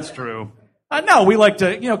 actually, that's true. No, we like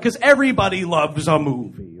to, because everybody loves a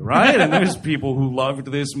movie, right? And there's people who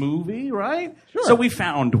loved this movie, right? Sure. So we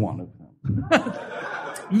found one of them.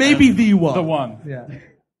 Maybe the one. The one. Yeah.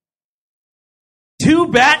 2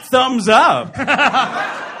 bat thumbs up.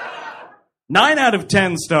 9 out of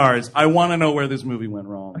 10 stars. I want to know where this movie went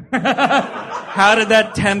wrong. How did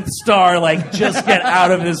that 10th star, just get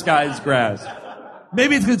out of this guy's grasp?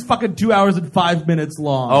 Maybe it's 'cause it's fucking 2 hours and 5 minutes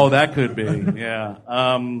long. Oh, that could be, yeah.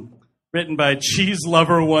 Written by Cheese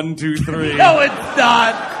Lover 123. No, it's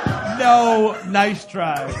not. No, nice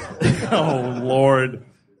try. Oh, Lord.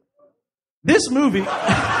 This movie...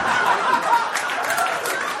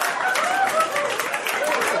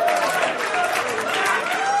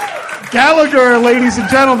 Gallagher, ladies and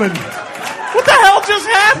gentlemen. What the hell just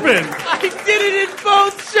happened? I did it in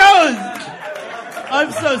both shows.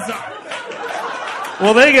 I'm so sorry.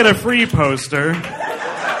 Well, they get a free poster.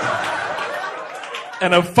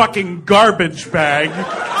 And a fucking garbage bag.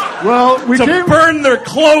 Well, we to burn their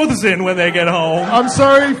clothes in when they get home. I'm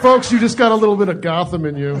sorry, folks. You just got a little bit of Gotham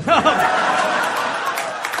in you.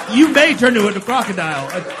 You may turn into a crocodile.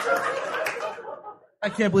 I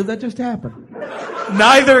can't believe that just happened.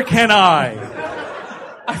 Neither can I.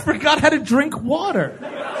 I forgot how to drink water.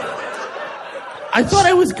 I thought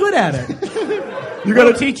I was good at it. You're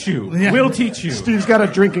going to teach you. Yeah. We'll teach you. Steve's got a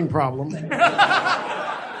drinking problem.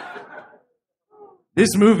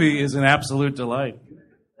 This movie is an absolute delight.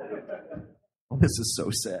 Oh, this is so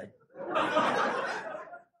sad.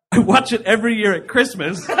 I watch it every year at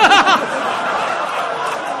Christmas.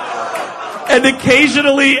 And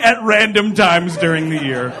occasionally at random times during the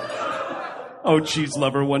year. Oh, Cheese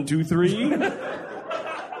Lover 123.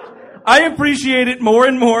 I appreciate it more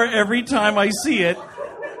and more every time I see it.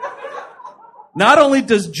 Not only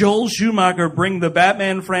does Joel Schumacher bring the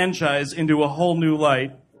Batman franchise into a whole new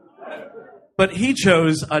light, but he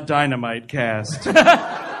chose a dynamite cast.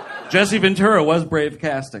 Jesse Ventura was brave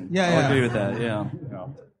casting. Yeah, I'll yeah. agree with that, yeah.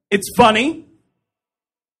 It's funny.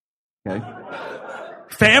 Okay.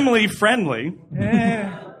 Family friendly.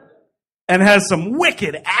 And has some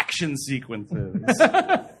wicked action sequences.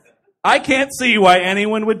 I can't see why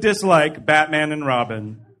anyone would dislike Batman and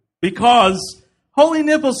Robin. Because, holy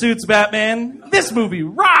nipple suits, Batman, this movie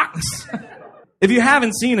rocks! If you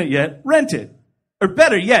haven't seen it yet, rent it. Or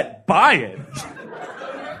better yet, buy it.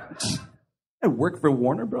 I work for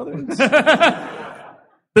Warner Brothers.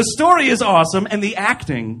 The story is awesome, and the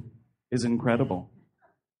acting is incredible.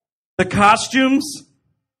 The costumes,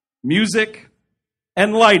 music,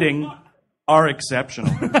 and lighting are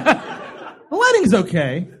exceptional. The lighting's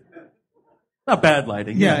okay. Not bad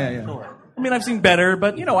lighting. Yeah. I mean, I've seen better,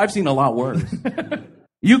 but, I've seen a lot worse.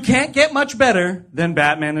 You can't get much better than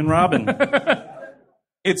Batman and Robin.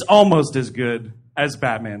 It's almost as good as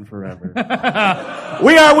Batman Forever.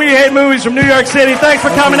 We Hate Movies from New York City. Thanks for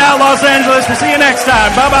coming out, Los Angeles. We'll see you next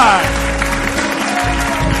time. Bye-bye.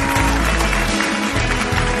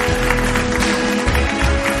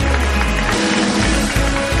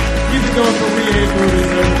 Keep it going for We Hate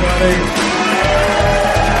Movies, everybody.